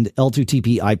recommend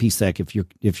L2TP IPsec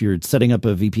if you're setting up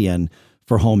a VPN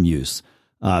for home use.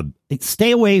 Stay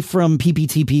away from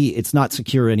PPTP. It's not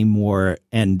secure anymore.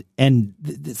 And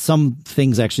some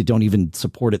things actually don't even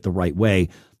support it the right way.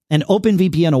 And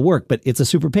OpenVPN will work, but it's a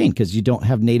super pain because you don't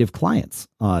have native clients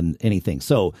on anything.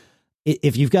 So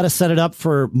if you've got to set it up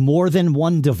for more than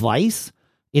one device,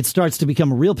 it starts to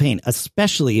become a real pain,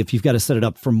 especially if you've got to set it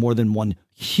up for more than one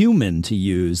human to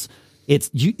use.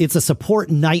 It's a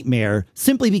support nightmare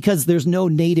simply because there's no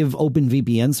native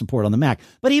OpenVPN support on the Mac.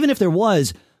 But even if there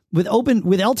was, with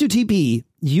L2TP,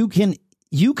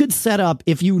 you could set up,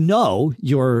 if you know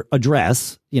your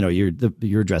address, your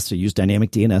address, so use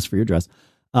dynamic DNS for your address,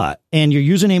 and your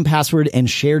username, password, and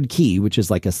shared key, which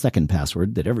is like a second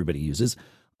password that everybody uses.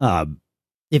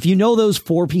 If you know those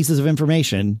 4 pieces of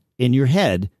information in your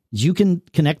head, you can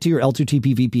connect to your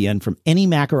L2TP VPN from any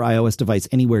Mac or iOS device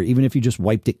anywhere, even if you just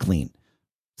wiped it clean.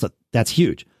 So that's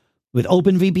huge. With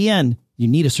OpenVPN, you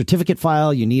need a certificate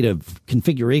file, you need a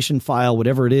configuration file,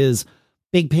 whatever it is.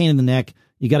 Big pain in the neck.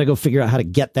 You got to go figure out how to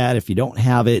get that. If you don't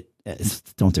have it,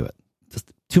 don't do it.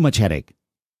 Just too much headache,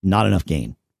 not enough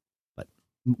gain. But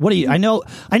what do you? I know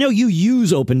you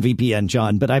use OpenVPN,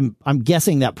 John, but I'm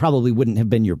guessing that probably wouldn't have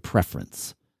been your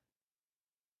preference.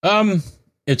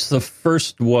 It's the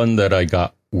first one that I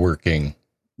got working.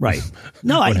 Right.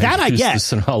 No, I get the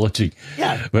Synology.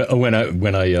 Yeah. When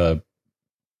I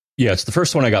it's the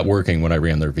first one I got working when I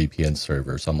ran their VPN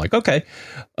server. So I'm like, okay.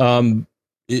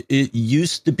 It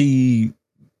used to be,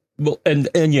 well, and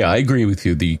yeah, I agree with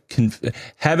you.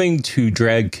 Having to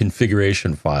drag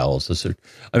configuration files.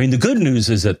 The good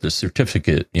news is that the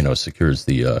certificate, secures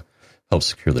helps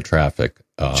secure the traffic.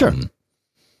 Sure.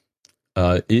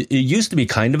 It used to be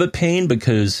kind of a pain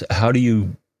because how do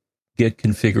you get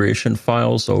configuration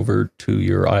files over to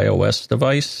your iOS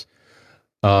device?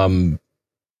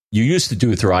 You used to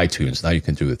do it through iTunes. Now you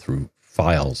can do it through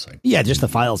Files. Yeah, just the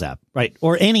Files app, right?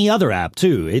 Or any other app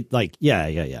too.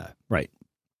 Right.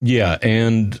 Yeah,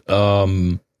 and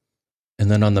then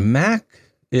on the Mac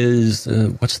is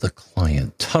what's the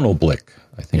client? TunnelBlick,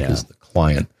 I think, is the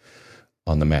client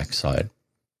on the Mac side.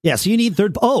 Yeah, so you need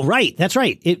Oh, right. That's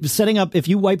right. It was setting up, if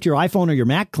you wiped your iPhone or your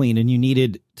Mac clean and you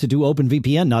needed to do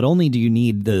OpenVPN, not only do you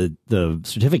need the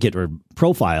certificate or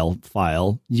profile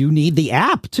file, you need the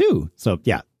app too. So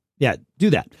yeah, do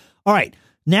that. All right.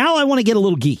 Now I want to get a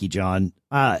little geeky, John.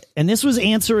 And this was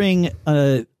answering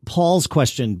Paul's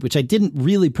question, which I didn't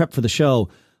really prep for the show,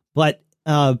 but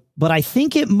I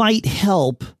think it might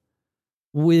help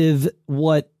with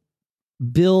what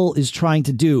Bill is trying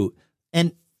to do.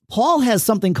 And Paul has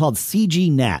something called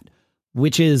CGNAT,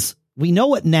 which is, we know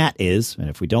what NAT is. And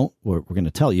if we don't, we're going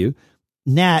to tell you.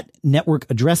 NAT, network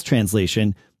address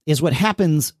translation, is what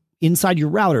happens inside your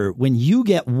router when you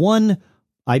get one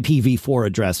IPv4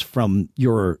 address from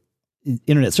your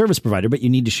internet service provider, but you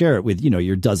need to share it with,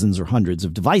 your dozens or hundreds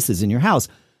of devices in your house.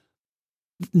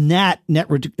 NAT,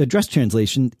 network address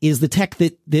translation, is the tech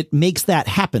that makes that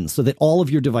happen so that all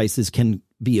of your devices can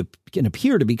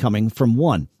appear to be coming from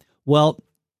one. Well,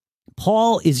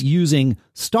 Paul is using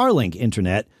Starlink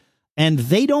internet, and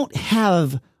they don't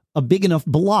have a big enough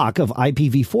block of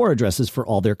IPv4 addresses for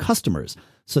all their customers.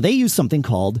 So they use something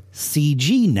called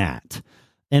CGNAT.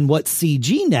 And what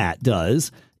CGNAT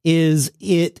does is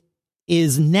it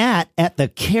is NAT at the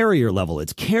carrier level.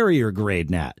 It's carrier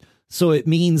grade NAT. So it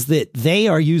means that they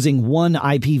are using one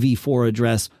IPv4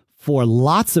 address for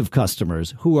lots of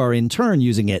customers who are in turn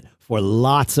using it for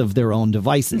lots of their own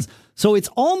devices. So it's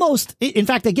almost, in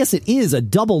fact, I guess it is a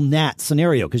double NAT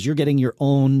scenario because you're getting your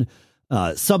own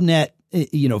subnet,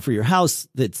 for your house,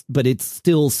 but it's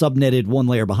still subnetted one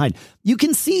layer behind. You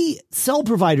can see cell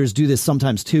providers do this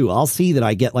sometimes too. I'll see that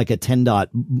I get like a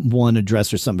 10.1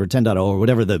 address or something, or 10.0 or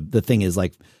whatever the thing is.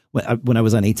 Like when I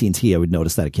was on AT&T, I would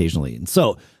notice that occasionally. And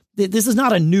so this is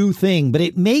not a new thing, but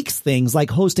it makes things like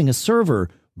hosting a server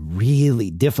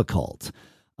really difficult.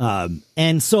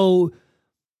 And so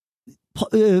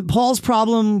Paul's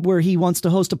problem where he wants to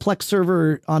host a Plex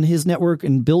server on his network,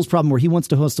 and Bill's problem where he wants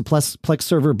to host a Plex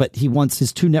server, but he wants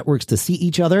his two networks to see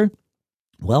each other.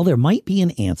 Well, there might be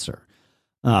an answer.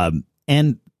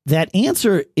 And that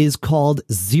answer is called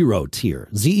Zero Tier,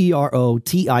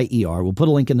 ZeroTier. We'll put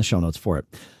a link in the show notes for it.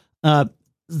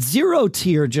 Zero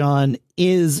Tier, John,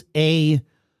 is they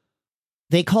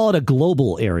call it a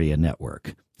global area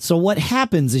network. So what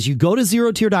happens is you go to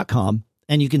zerotier.com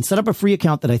and you can set up a free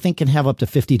account that I think can have up to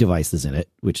 50 devices in it,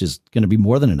 which is going to be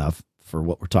more than enough for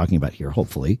what we're talking about here,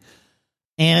 hopefully.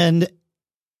 And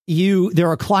there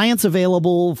are clients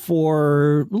available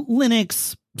for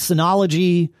Linux,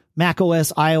 Synology,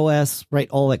 macOS, iOS, right?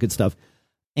 All that good stuff.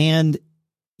 And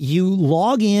you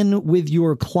log in with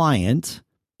your client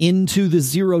into the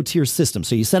Zero Tier system.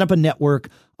 So you set up a network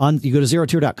you go to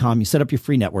zerotier.com, you set up your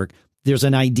free network. There's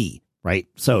an ID, right?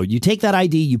 So you take that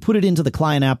ID, you put it into the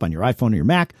client app on your iPhone or your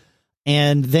Mac,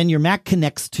 and then your Mac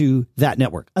connects to that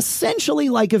network, essentially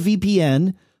like a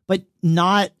VPN, but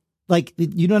not like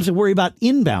you don't have to worry about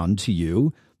inbound to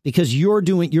you because you're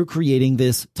creating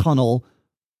this tunnel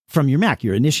from your Mac.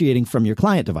 You're initiating from your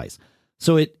client device.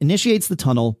 So it initiates the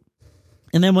tunnel.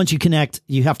 And then once you connect,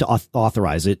 you have to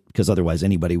authorize it because otherwise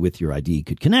anybody with your ID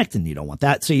could connect and you don't want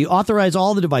that. So you authorize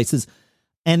all the devices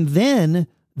and then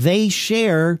they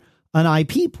share an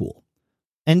IP pool.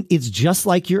 And it's just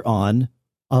like you're on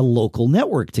a local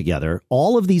network together.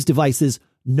 All of these devices,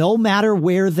 no matter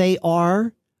where they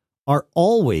are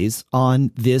always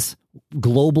on this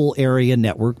global area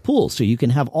network pool. So you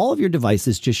can have all of your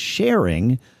devices just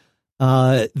sharing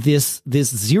this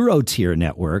Zero Tier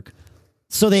network.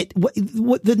 So that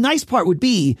what the nice part would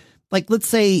be, like, let's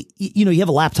say, you have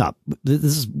a laptop. This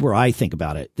is where I think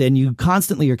about it. Then you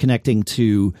constantly are connecting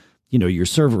to, your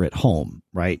server at home,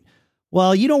 right?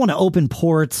 Well, you don't want to open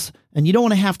ports and you don't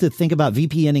want to have to think about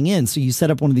VPNing in. So you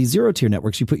set up one of these Zero Tier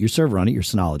networks. You put your server on it, your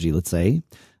Synology, let's say,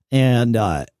 and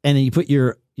then you put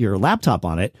your laptop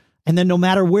on it. And then no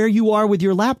matter where you are with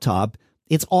your laptop,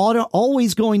 it's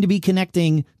always going to be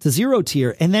connecting to Zero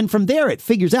Tier. And then from there, it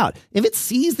figures out if it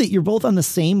sees that you're both on the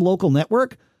same local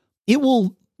network, it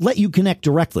will let you connect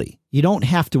directly. You don't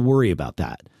have to worry about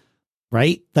that,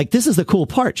 right? Like, this is the cool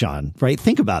part, John, right?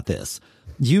 Think about this.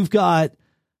 You've got,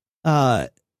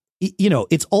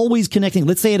 it's always connecting.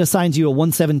 Let's say it assigns you a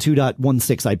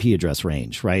 172.16 IP address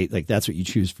range, right? Like, that's what you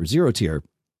choose for Zero Tier.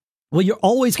 Well, you're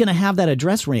always going to have that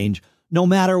address range no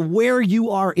matter where you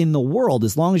are in the world.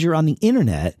 As long as you're on the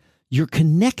internet, you're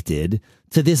connected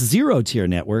to this Zero Tier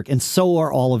network, and so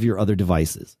are all of your other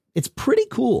devices. It's pretty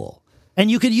cool. And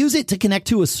you could use it to connect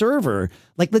to a server.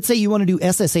 Like, let's say you want to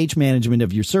do SSH management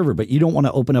of your server, but you don't want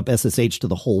to open up SSH to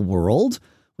the whole world.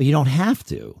 Well, you don't have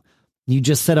to. You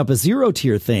just set up a Zero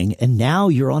Tier thing, and now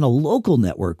you're on a local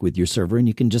network with your server, and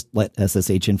you can just let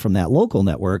SSH in from that local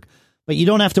network. But you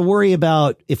don't have to worry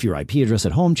about if your IP address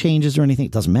at home changes or anything.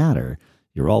 It doesn't matter.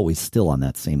 You're always still on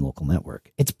that same local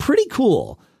network. It's pretty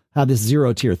cool how this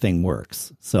Zero Tier thing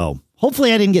works. So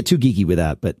hopefully I didn't get too geeky with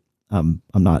that, but I'm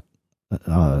not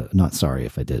sorry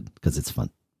if I did, because it's fun.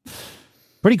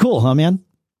 Pretty cool, huh, man?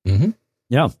 Mm-hmm.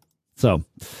 Yeah. So,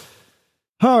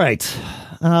 all right.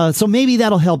 So maybe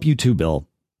that'll help you too, Bill.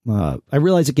 I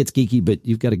realize it gets geeky, but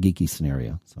you've got a geeky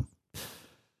scenario. So,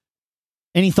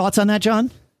 any thoughts on that, John?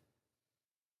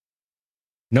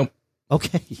 Nope.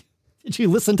 Okay. Did you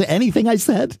listen to anything I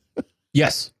said?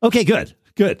 Yes. Okay, good.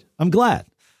 Good. I'm glad.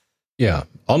 Yeah.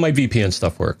 All my VPN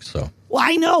stuff works. So. Well,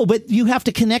 I know, but you have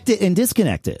to connect it and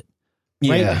disconnect it.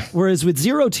 Right? Yeah. Whereas with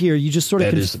Zero Tier, you just sort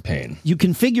of that is a pain. You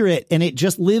configure it and it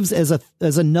just lives as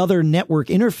another network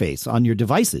interface on your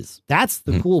devices. That's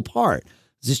the cool part.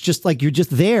 It's just like you're just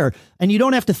there and you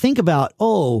don't have to think about,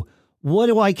 oh, what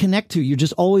do I connect to? You're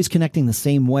just always connecting the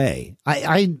same way.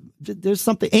 There's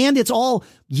something, and it's all,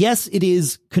 yes, it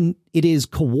is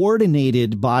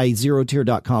coordinated by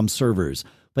zerotier.com servers,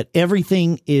 but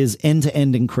everything is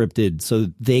end-to-end encrypted. So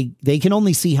they can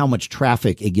only see how much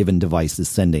traffic a given device is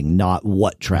sending, not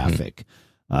what traffic.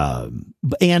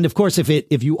 And of course,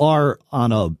 if you are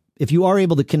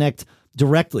able to connect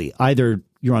directly, either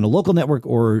you're on a local network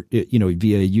or, via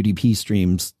UDP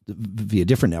streams via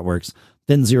different networks,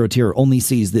 then Zero Tier only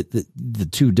sees that the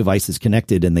two devices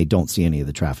connected and they don't see any of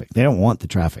the traffic. They don't want the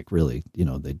traffic really,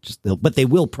 but they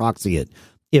will proxy it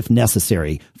if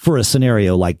necessary for a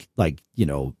scenario like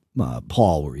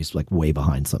Paul, where he's like way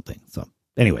behind something. So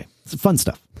anyway, it's fun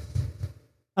stuff.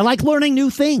 I like learning new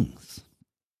things.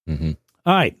 Mm-hmm.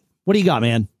 All right. What do you got,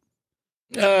 man?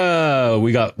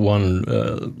 We got one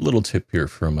little tip here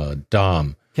from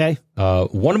Dom. Okay.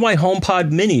 One of my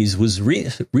HomePod minis was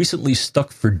recently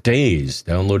stuck for days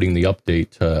downloading the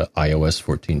update to iOS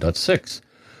 14.6.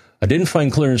 I didn't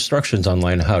find clear instructions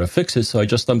online on how to fix it, so I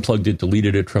just unplugged it,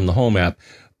 deleted it from the Home app,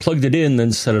 plugged it in,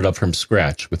 then set it up from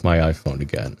scratch with my iPhone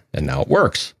again, and now it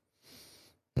works.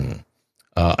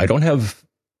 I don't have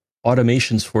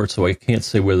automations for it, so I can't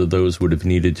say whether those would have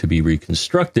needed to be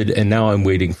reconstructed, and now I'm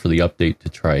waiting for the update to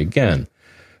try again.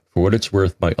 For what it's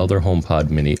worth, my other HomePod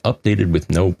mini updated with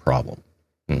no problem.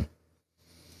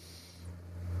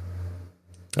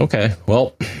 Okay,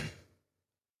 well,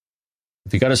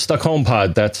 if you got a stuck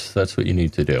HomePod, that's what you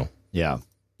need to do. Yeah.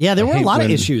 Yeah, there were a lot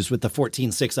of issues with the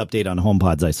 14.6 update on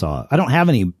HomePods I saw. I don't have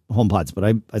any HomePods, but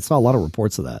I saw a lot of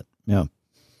reports of that. Yeah.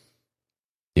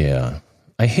 Yeah.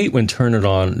 I hate when turning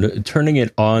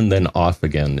it on, then off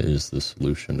again is the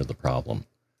solution to the problem.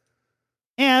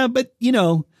 Yeah, but,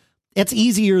 it's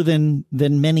easier than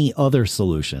many other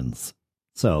solutions.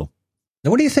 So.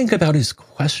 Now, what do you think about his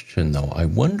question, though? I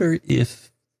wonder if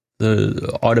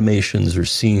the automations or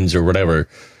scenes or whatever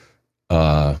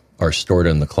are stored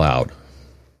in the cloud.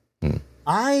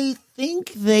 I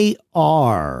think they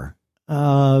are.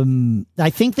 I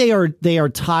think they are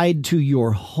tied to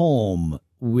your home,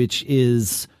 which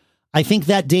is, I think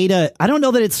that data, I don't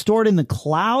know that it's stored in the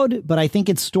cloud, but I think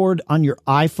it's stored on your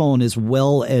iPhone as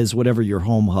well as whatever your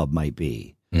home hub might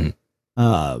be.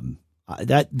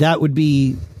 That would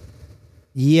be,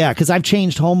 yeah, because I've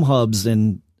changed home hubs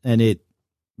and it,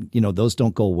 those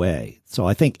don't go away. So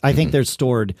I think they're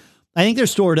stored. I think they're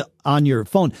stored on your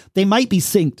phone. They might be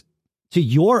synced to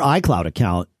your iCloud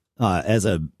account as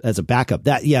a backup.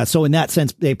 So in that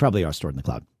sense, they probably are stored in the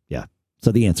cloud. Yeah.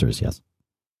 So the answer is yes.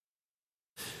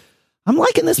 I'm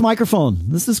liking this microphone.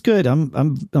 This is good.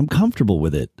 I'm comfortable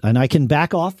with it, and I can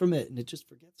back off from it, and it just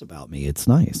forgets about me. It's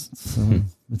nice.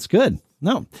 It's good.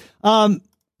 No, I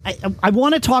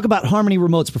want to talk about Harmony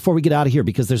remotes before we get out of here,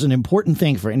 because there's an important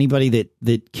thing for anybody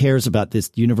that cares about this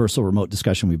universal remote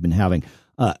discussion we've been having.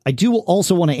 I do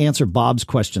also want to answer Bob's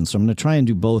question, so I'm going to try and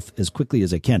do both as quickly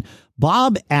as I can.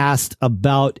 Bob asked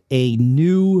about a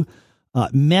new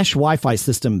mesh Wi-Fi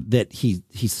system that he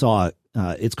saw.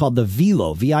 It's called the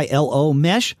Vilo, VILO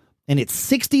mesh, and it's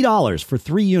 $60 for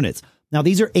 3 units. Now,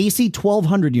 these are AC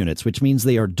 1200 units, which means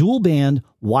they are dual band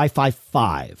Wi-Fi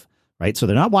 5, right? So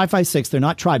they're not Wi-Fi 6, they're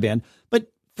not tri-band, but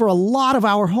for a lot of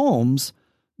our homes,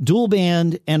 dual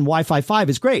band and Wi-Fi 5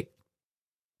 is great.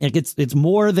 It's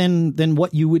more than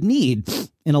what you would need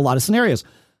in a lot of scenarios.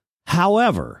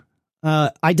 However,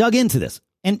 I dug into this,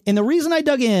 and the reason I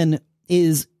dug in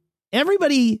is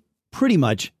everybody pretty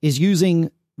much is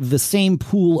using the same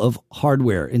pool of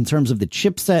hardware in terms of the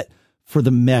chipset for the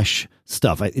mesh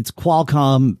stuff. It's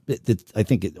Qualcomm. I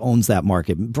think it owns that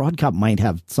market. Broadcom might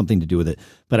have something to do with it,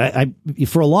 but I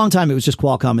for a long time it was just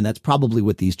Qualcomm, and that's probably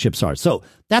what these chips are. So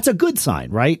that's a good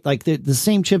sign, right? Like the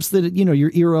same chips that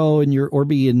your Eero and your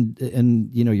Orbi and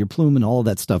your Plume and all of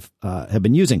that stuff have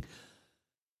been using.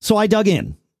 So I dug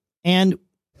in, and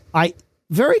I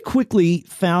very quickly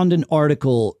found an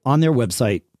article on their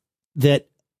website that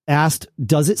asked,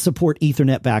 does it support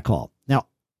Ethernet backhaul? Now,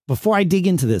 before I dig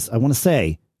into this, I want to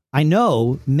say, I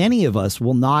know many of us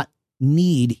will not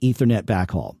need Ethernet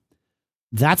backhaul.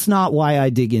 That's not why I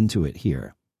dig into it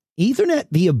here. Ethernet,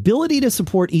 the ability to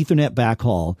support Ethernet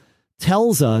backhaul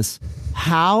tells us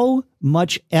how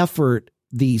much effort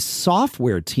the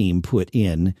software team put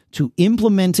in to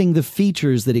implementing the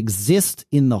features that exist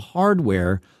in the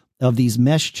hardware of these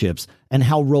mesh chips and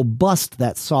how robust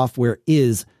that software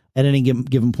is at any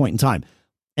given point in time.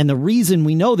 And the reason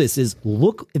we know this is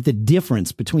look at the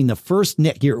difference between the first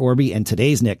Netgear Orbi and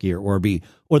today's Netgear Orbi,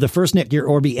 or the first Netgear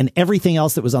Orbi and everything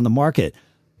else that was on the market.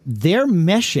 Their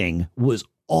meshing was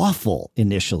awful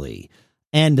initially.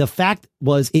 And the fact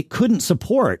was it couldn't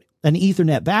support an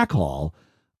Ethernet backhaul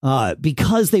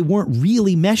because they weren't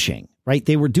really meshing, right?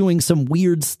 They were doing some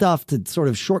weird stuff to sort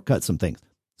of shortcut some things.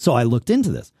 So I looked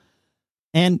into this,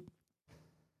 and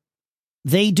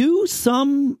they do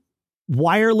some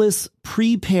wireless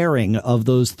pre-pairing of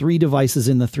those three devices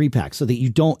in the 3-pack so that you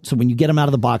don't, so when you get them out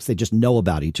of the box, they just know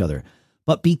about each other.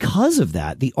 But because of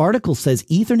that, the article says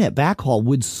Ethernet backhaul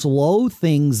would slow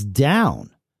things down.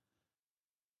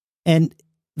 And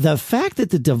the fact that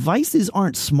the devices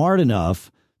aren't smart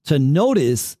enough to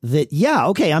notice that, yeah,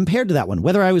 okay, I'm paired to that one.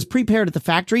 Whether I was pre-paired at the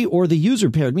factory or the user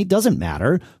paired me, doesn't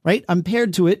matter, right? I'm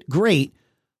paired to it. Great.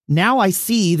 Now I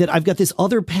see that I've got this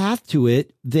other path to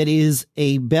it that is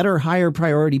a better, higher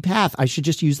priority path. I should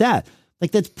just use that.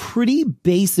 Like, that's pretty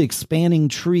basic spanning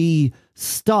tree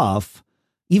stuff.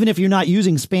 Even if you're not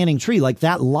using spanning tree, like,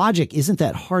 that logic isn't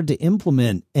that hard to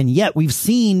implement. And yet we've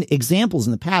seen examples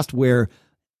in the past where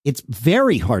it's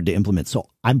very hard to implement. So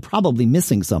I'm probably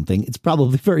missing something. It's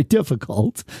probably very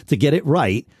difficult to get it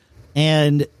right.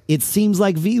 And it seems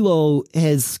like Velo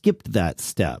has skipped that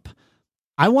step.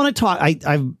 I want to talk.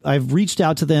 I've reached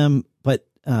out to them, but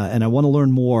and I want to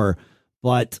learn more.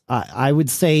 But I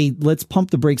would say let's pump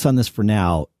the brakes on this for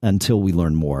now until we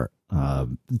learn more.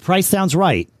 The price sounds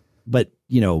right, but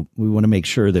we want to make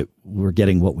sure that we're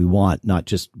getting what we want, not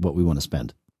just what we want to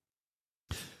spend.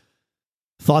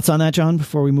 Thoughts on that, John?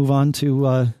 Before we move on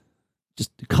to just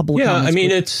a couple of comments. I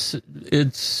mean,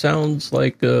 it sounds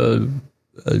like a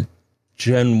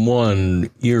Gen 1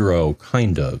 Eero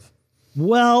kind of.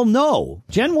 Well, no.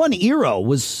 Gen 1 Eero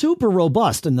was super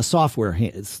robust in the software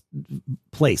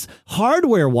place.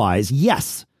 Hardware-wise,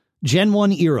 yes. Gen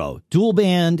 1 Eero, dual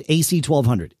band AC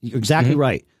 1200. You're exactly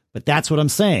right. But that's what I'm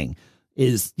saying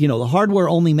is, the hardware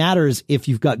only matters if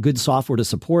you've got good software to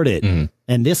support it.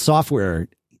 And this software,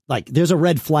 like, there's a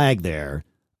red flag there.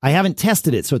 I haven't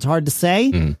tested it, so it's hard to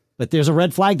say, but there's a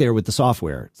red flag there with the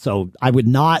software. So I would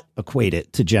not equate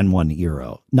it to Gen 1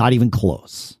 Eero. Not even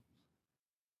close.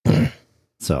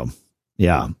 So,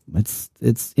 yeah, it's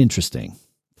interesting.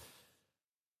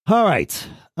 All right.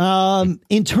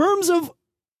 In terms of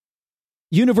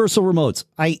universal remotes,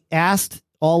 I asked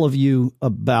all of you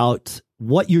about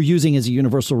what you're using as a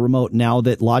universal remote now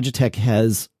that Logitech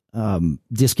has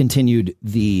discontinued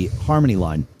the Harmony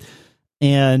line.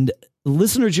 And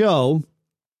listener Joe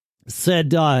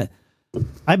said,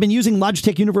 I've been using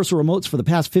Logitech universal remotes for the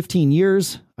past 15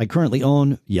 years. I currently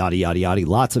own yada, yada, yada,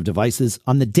 lots of devices.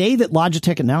 On the day that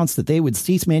Logitech announced that they would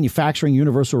cease manufacturing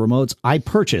universal remotes, I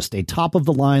purchased a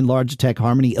top-of-the-line Logitech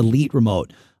Harmony Elite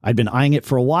remote. I'd been eyeing it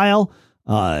for a while,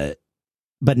 but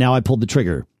now I pulled the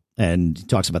trigger. And he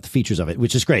talks about the features of it,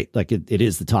 which is great. Like, it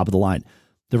is the top of the line.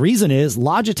 The reason is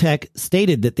Logitech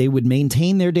stated that they would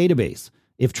maintain their database.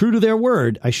 If true to their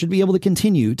word, I should be able to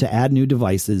continue to add new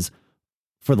devices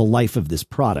for the life of this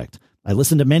product. I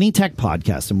listened to many tech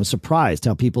podcasts and was surprised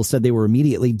how people said they were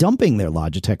immediately dumping their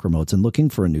Logitech remotes and looking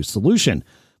for a new solution.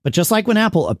 But just like when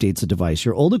Apple updates a device,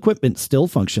 your old equipment still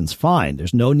functions fine.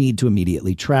 There's no need to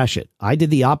immediately trash it. I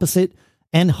did the opposite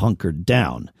and hunkered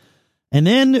down. And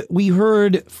then we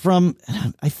heard from,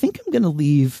 I think I'm going to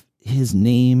leave his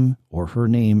name or her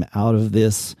name out of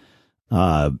this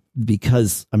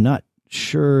because I'm not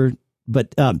sure.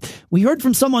 But we heard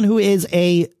from someone who is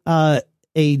a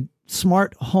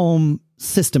smart home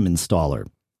system installer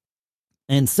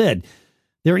and said,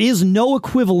 there is no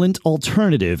equivalent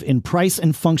alternative in price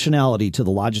and functionality to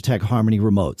the Logitech Harmony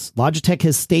remotes. Logitech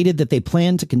has stated that they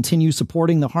plan to continue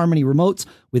supporting the Harmony remotes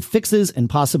with fixes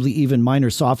and possibly even minor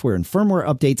software and firmware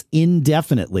updates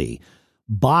indefinitely.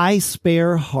 Buy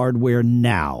spare hardware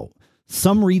now.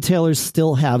 Some retailers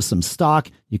still have some stock.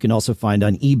 You can also find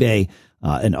on eBay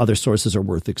and other sources are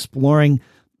worth exploring.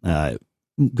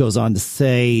 Goes on to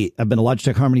say, I've been a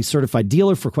Logitech Harmony certified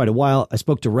dealer for quite a while. I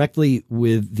spoke directly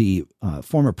with the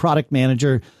former product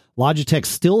manager. Logitech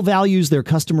still values their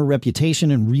customer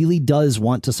reputation and really does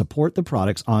want to support the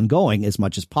products ongoing as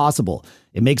much as possible.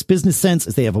 It makes business sense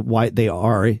as they have a widely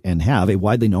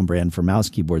known brand for mouse,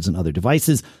 keyboards, and other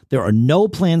devices. There are no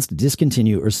plans to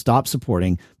discontinue or stop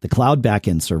supporting the cloud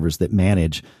backend servers that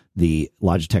manage the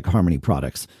Logitech Harmony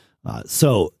products.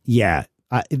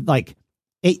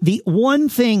 The one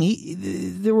thing,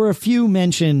 there were a few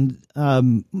mentioned,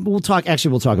 we'll talk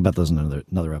about those in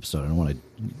another episode. I don't want to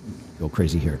go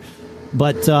crazy here.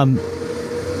 But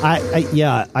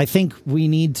I think we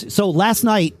need to. So last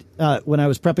night, when I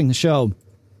was prepping the show,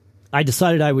 I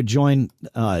decided I would join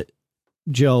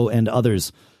Joe and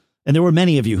others. And there were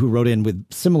many of you who wrote in with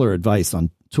similar advice on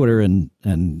Twitter and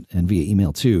via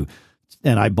email too.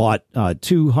 And I bought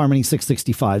 2 Harmony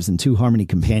 665s and 2 Harmony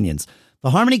Companions. The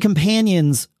Harmony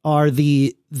Companions are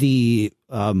the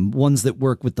ones that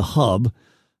work with the hub,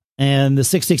 and the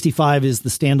 665 is the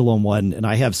standalone one. And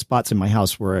I have spots in my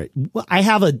house where I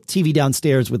have a TV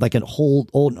downstairs with like an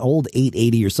old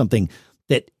 880 or something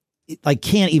that I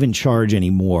can't even charge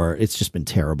anymore. It's just been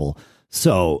terrible.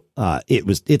 So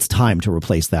it's time to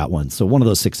replace that one. So one of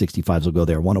those 665s will go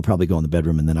there. One will probably go in the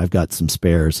bedroom, and then I've got some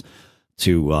spares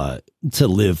to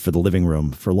live for the living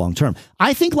room for long term.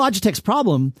 I think Logitech's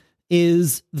problem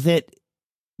is that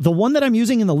the one that I'm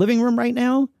using in the living room right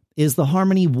now is the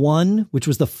Harmony One, which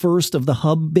was the first of the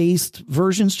hub-based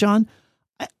versions, John.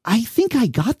 I think I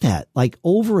got that like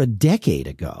over a decade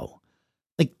ago.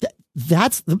 Like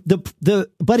that's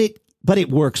but it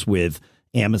works with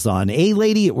Amazon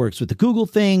A-Lady. It works with the Google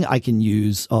thing. I can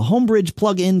use a Homebridge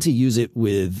plugin to use it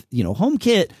with,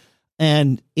 HomeKit.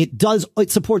 And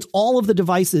it supports all of the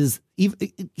devices.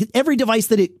 Every device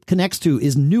that it connects to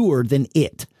is newer than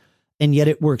it. And yet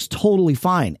it works totally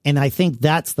fine. And I think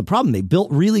that's the problem. They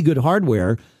built really good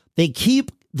hardware. They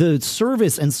keep the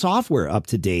service and software up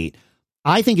to date.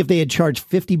 I think if they had charged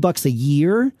 $50 a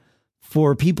year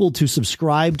for people to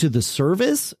subscribe to the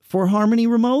service for Harmony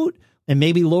Remote and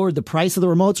maybe lowered the price of the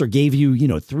remotes or gave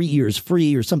you, 3 years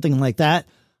free or something like that,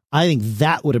 I think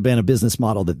that would have been a business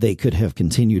model that they could have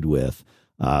continued with.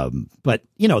 But,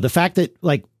 the fact that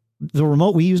like the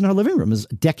remote we use in our living room is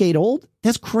a decade old,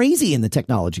 that's crazy in the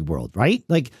technology world, right?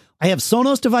 Like I have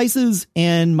Sonos devices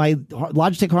and my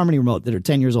Logitech Harmony remote that are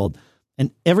 10 years old.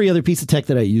 And every other piece of tech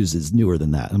that I use is newer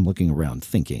than that. I'm looking around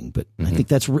thinking, but I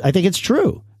think it's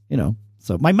true,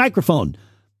 So my microphone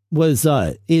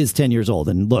is 10 years old,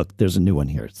 and look, there's a new one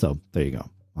here. So there you go.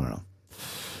 I don't know.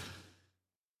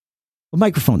 Well,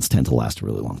 microphones tend to last a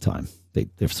really long time.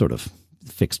 They're sort of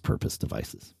fixed purpose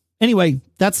devices. Anyway,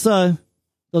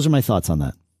 those are my thoughts on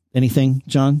that. Anything,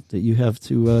 John, that you have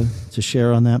to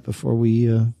share on that before we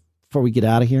get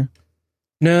out of here?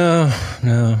 No,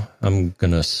 I'm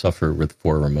going to suffer with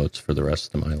 4 remotes for the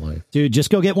rest of my life. Dude, just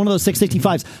go get one of those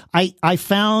 665s. I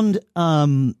found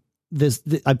I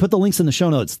put the links in the show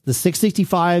notes. The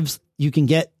 665s you can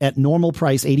get at normal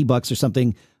price, $80 or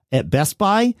something at Best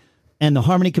Buy, and the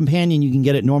Harmony Companion you can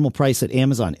get at normal price at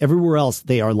Amazon. Everywhere else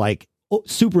they are like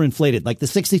super inflated. Like the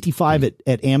 665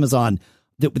 at Amazon,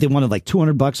 they wanted like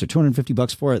 $200 or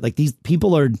 $250 for it. Like these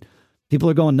people are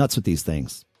going nuts with these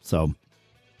things. So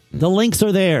the links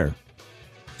are there.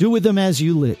 Do with them as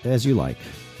you like.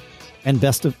 And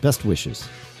best wishes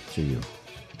to you.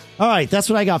 All right, that's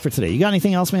what I got for today. You got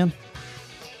anything else, man?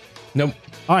 Nope.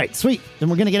 All right, sweet. Then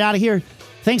we're going to get out of here.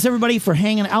 Thanks, everybody, for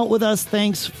hanging out with us.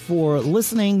 Thanks for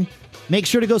listening. Make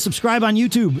sure to go subscribe on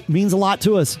YouTube. It means a lot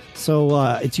to us.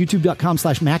 So it's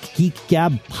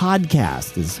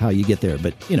youtube.com/MacGeekGabPodcast is how you get there.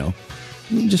 But, you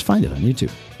can just find it on YouTube.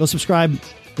 Go subscribe.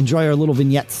 Enjoy our little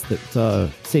vignettes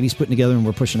that Sadie's putting together and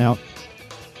we're pushing out.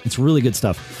 It's really good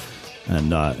stuff.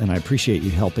 And I appreciate you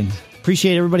helping.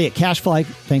 Appreciate everybody at CacheFly.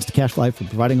 Thanks to CacheFly for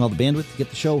providing all the bandwidth to get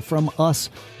the show from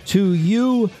us to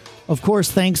you. Of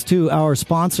course, thanks to our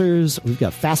sponsors. We've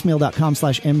got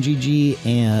fastmail.com/MGG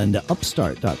and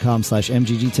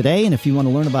upstart.com/MGG today. And if you want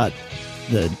to learn about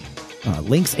the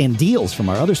links and deals from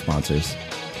our other sponsors,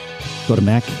 go to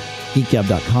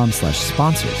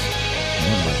macgeekgab.com/sponsors.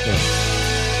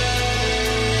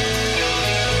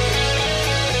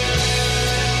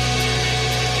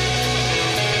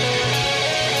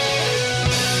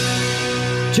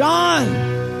 John!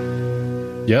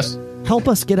 Yes? Help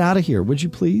us get out of here, would you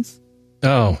please?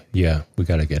 Oh, yeah, we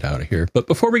got to get out of here. But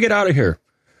before we get out of here,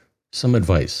 some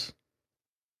advice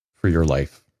for your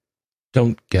life.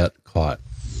 Don't get caught.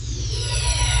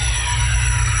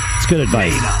 It's good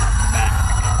advice.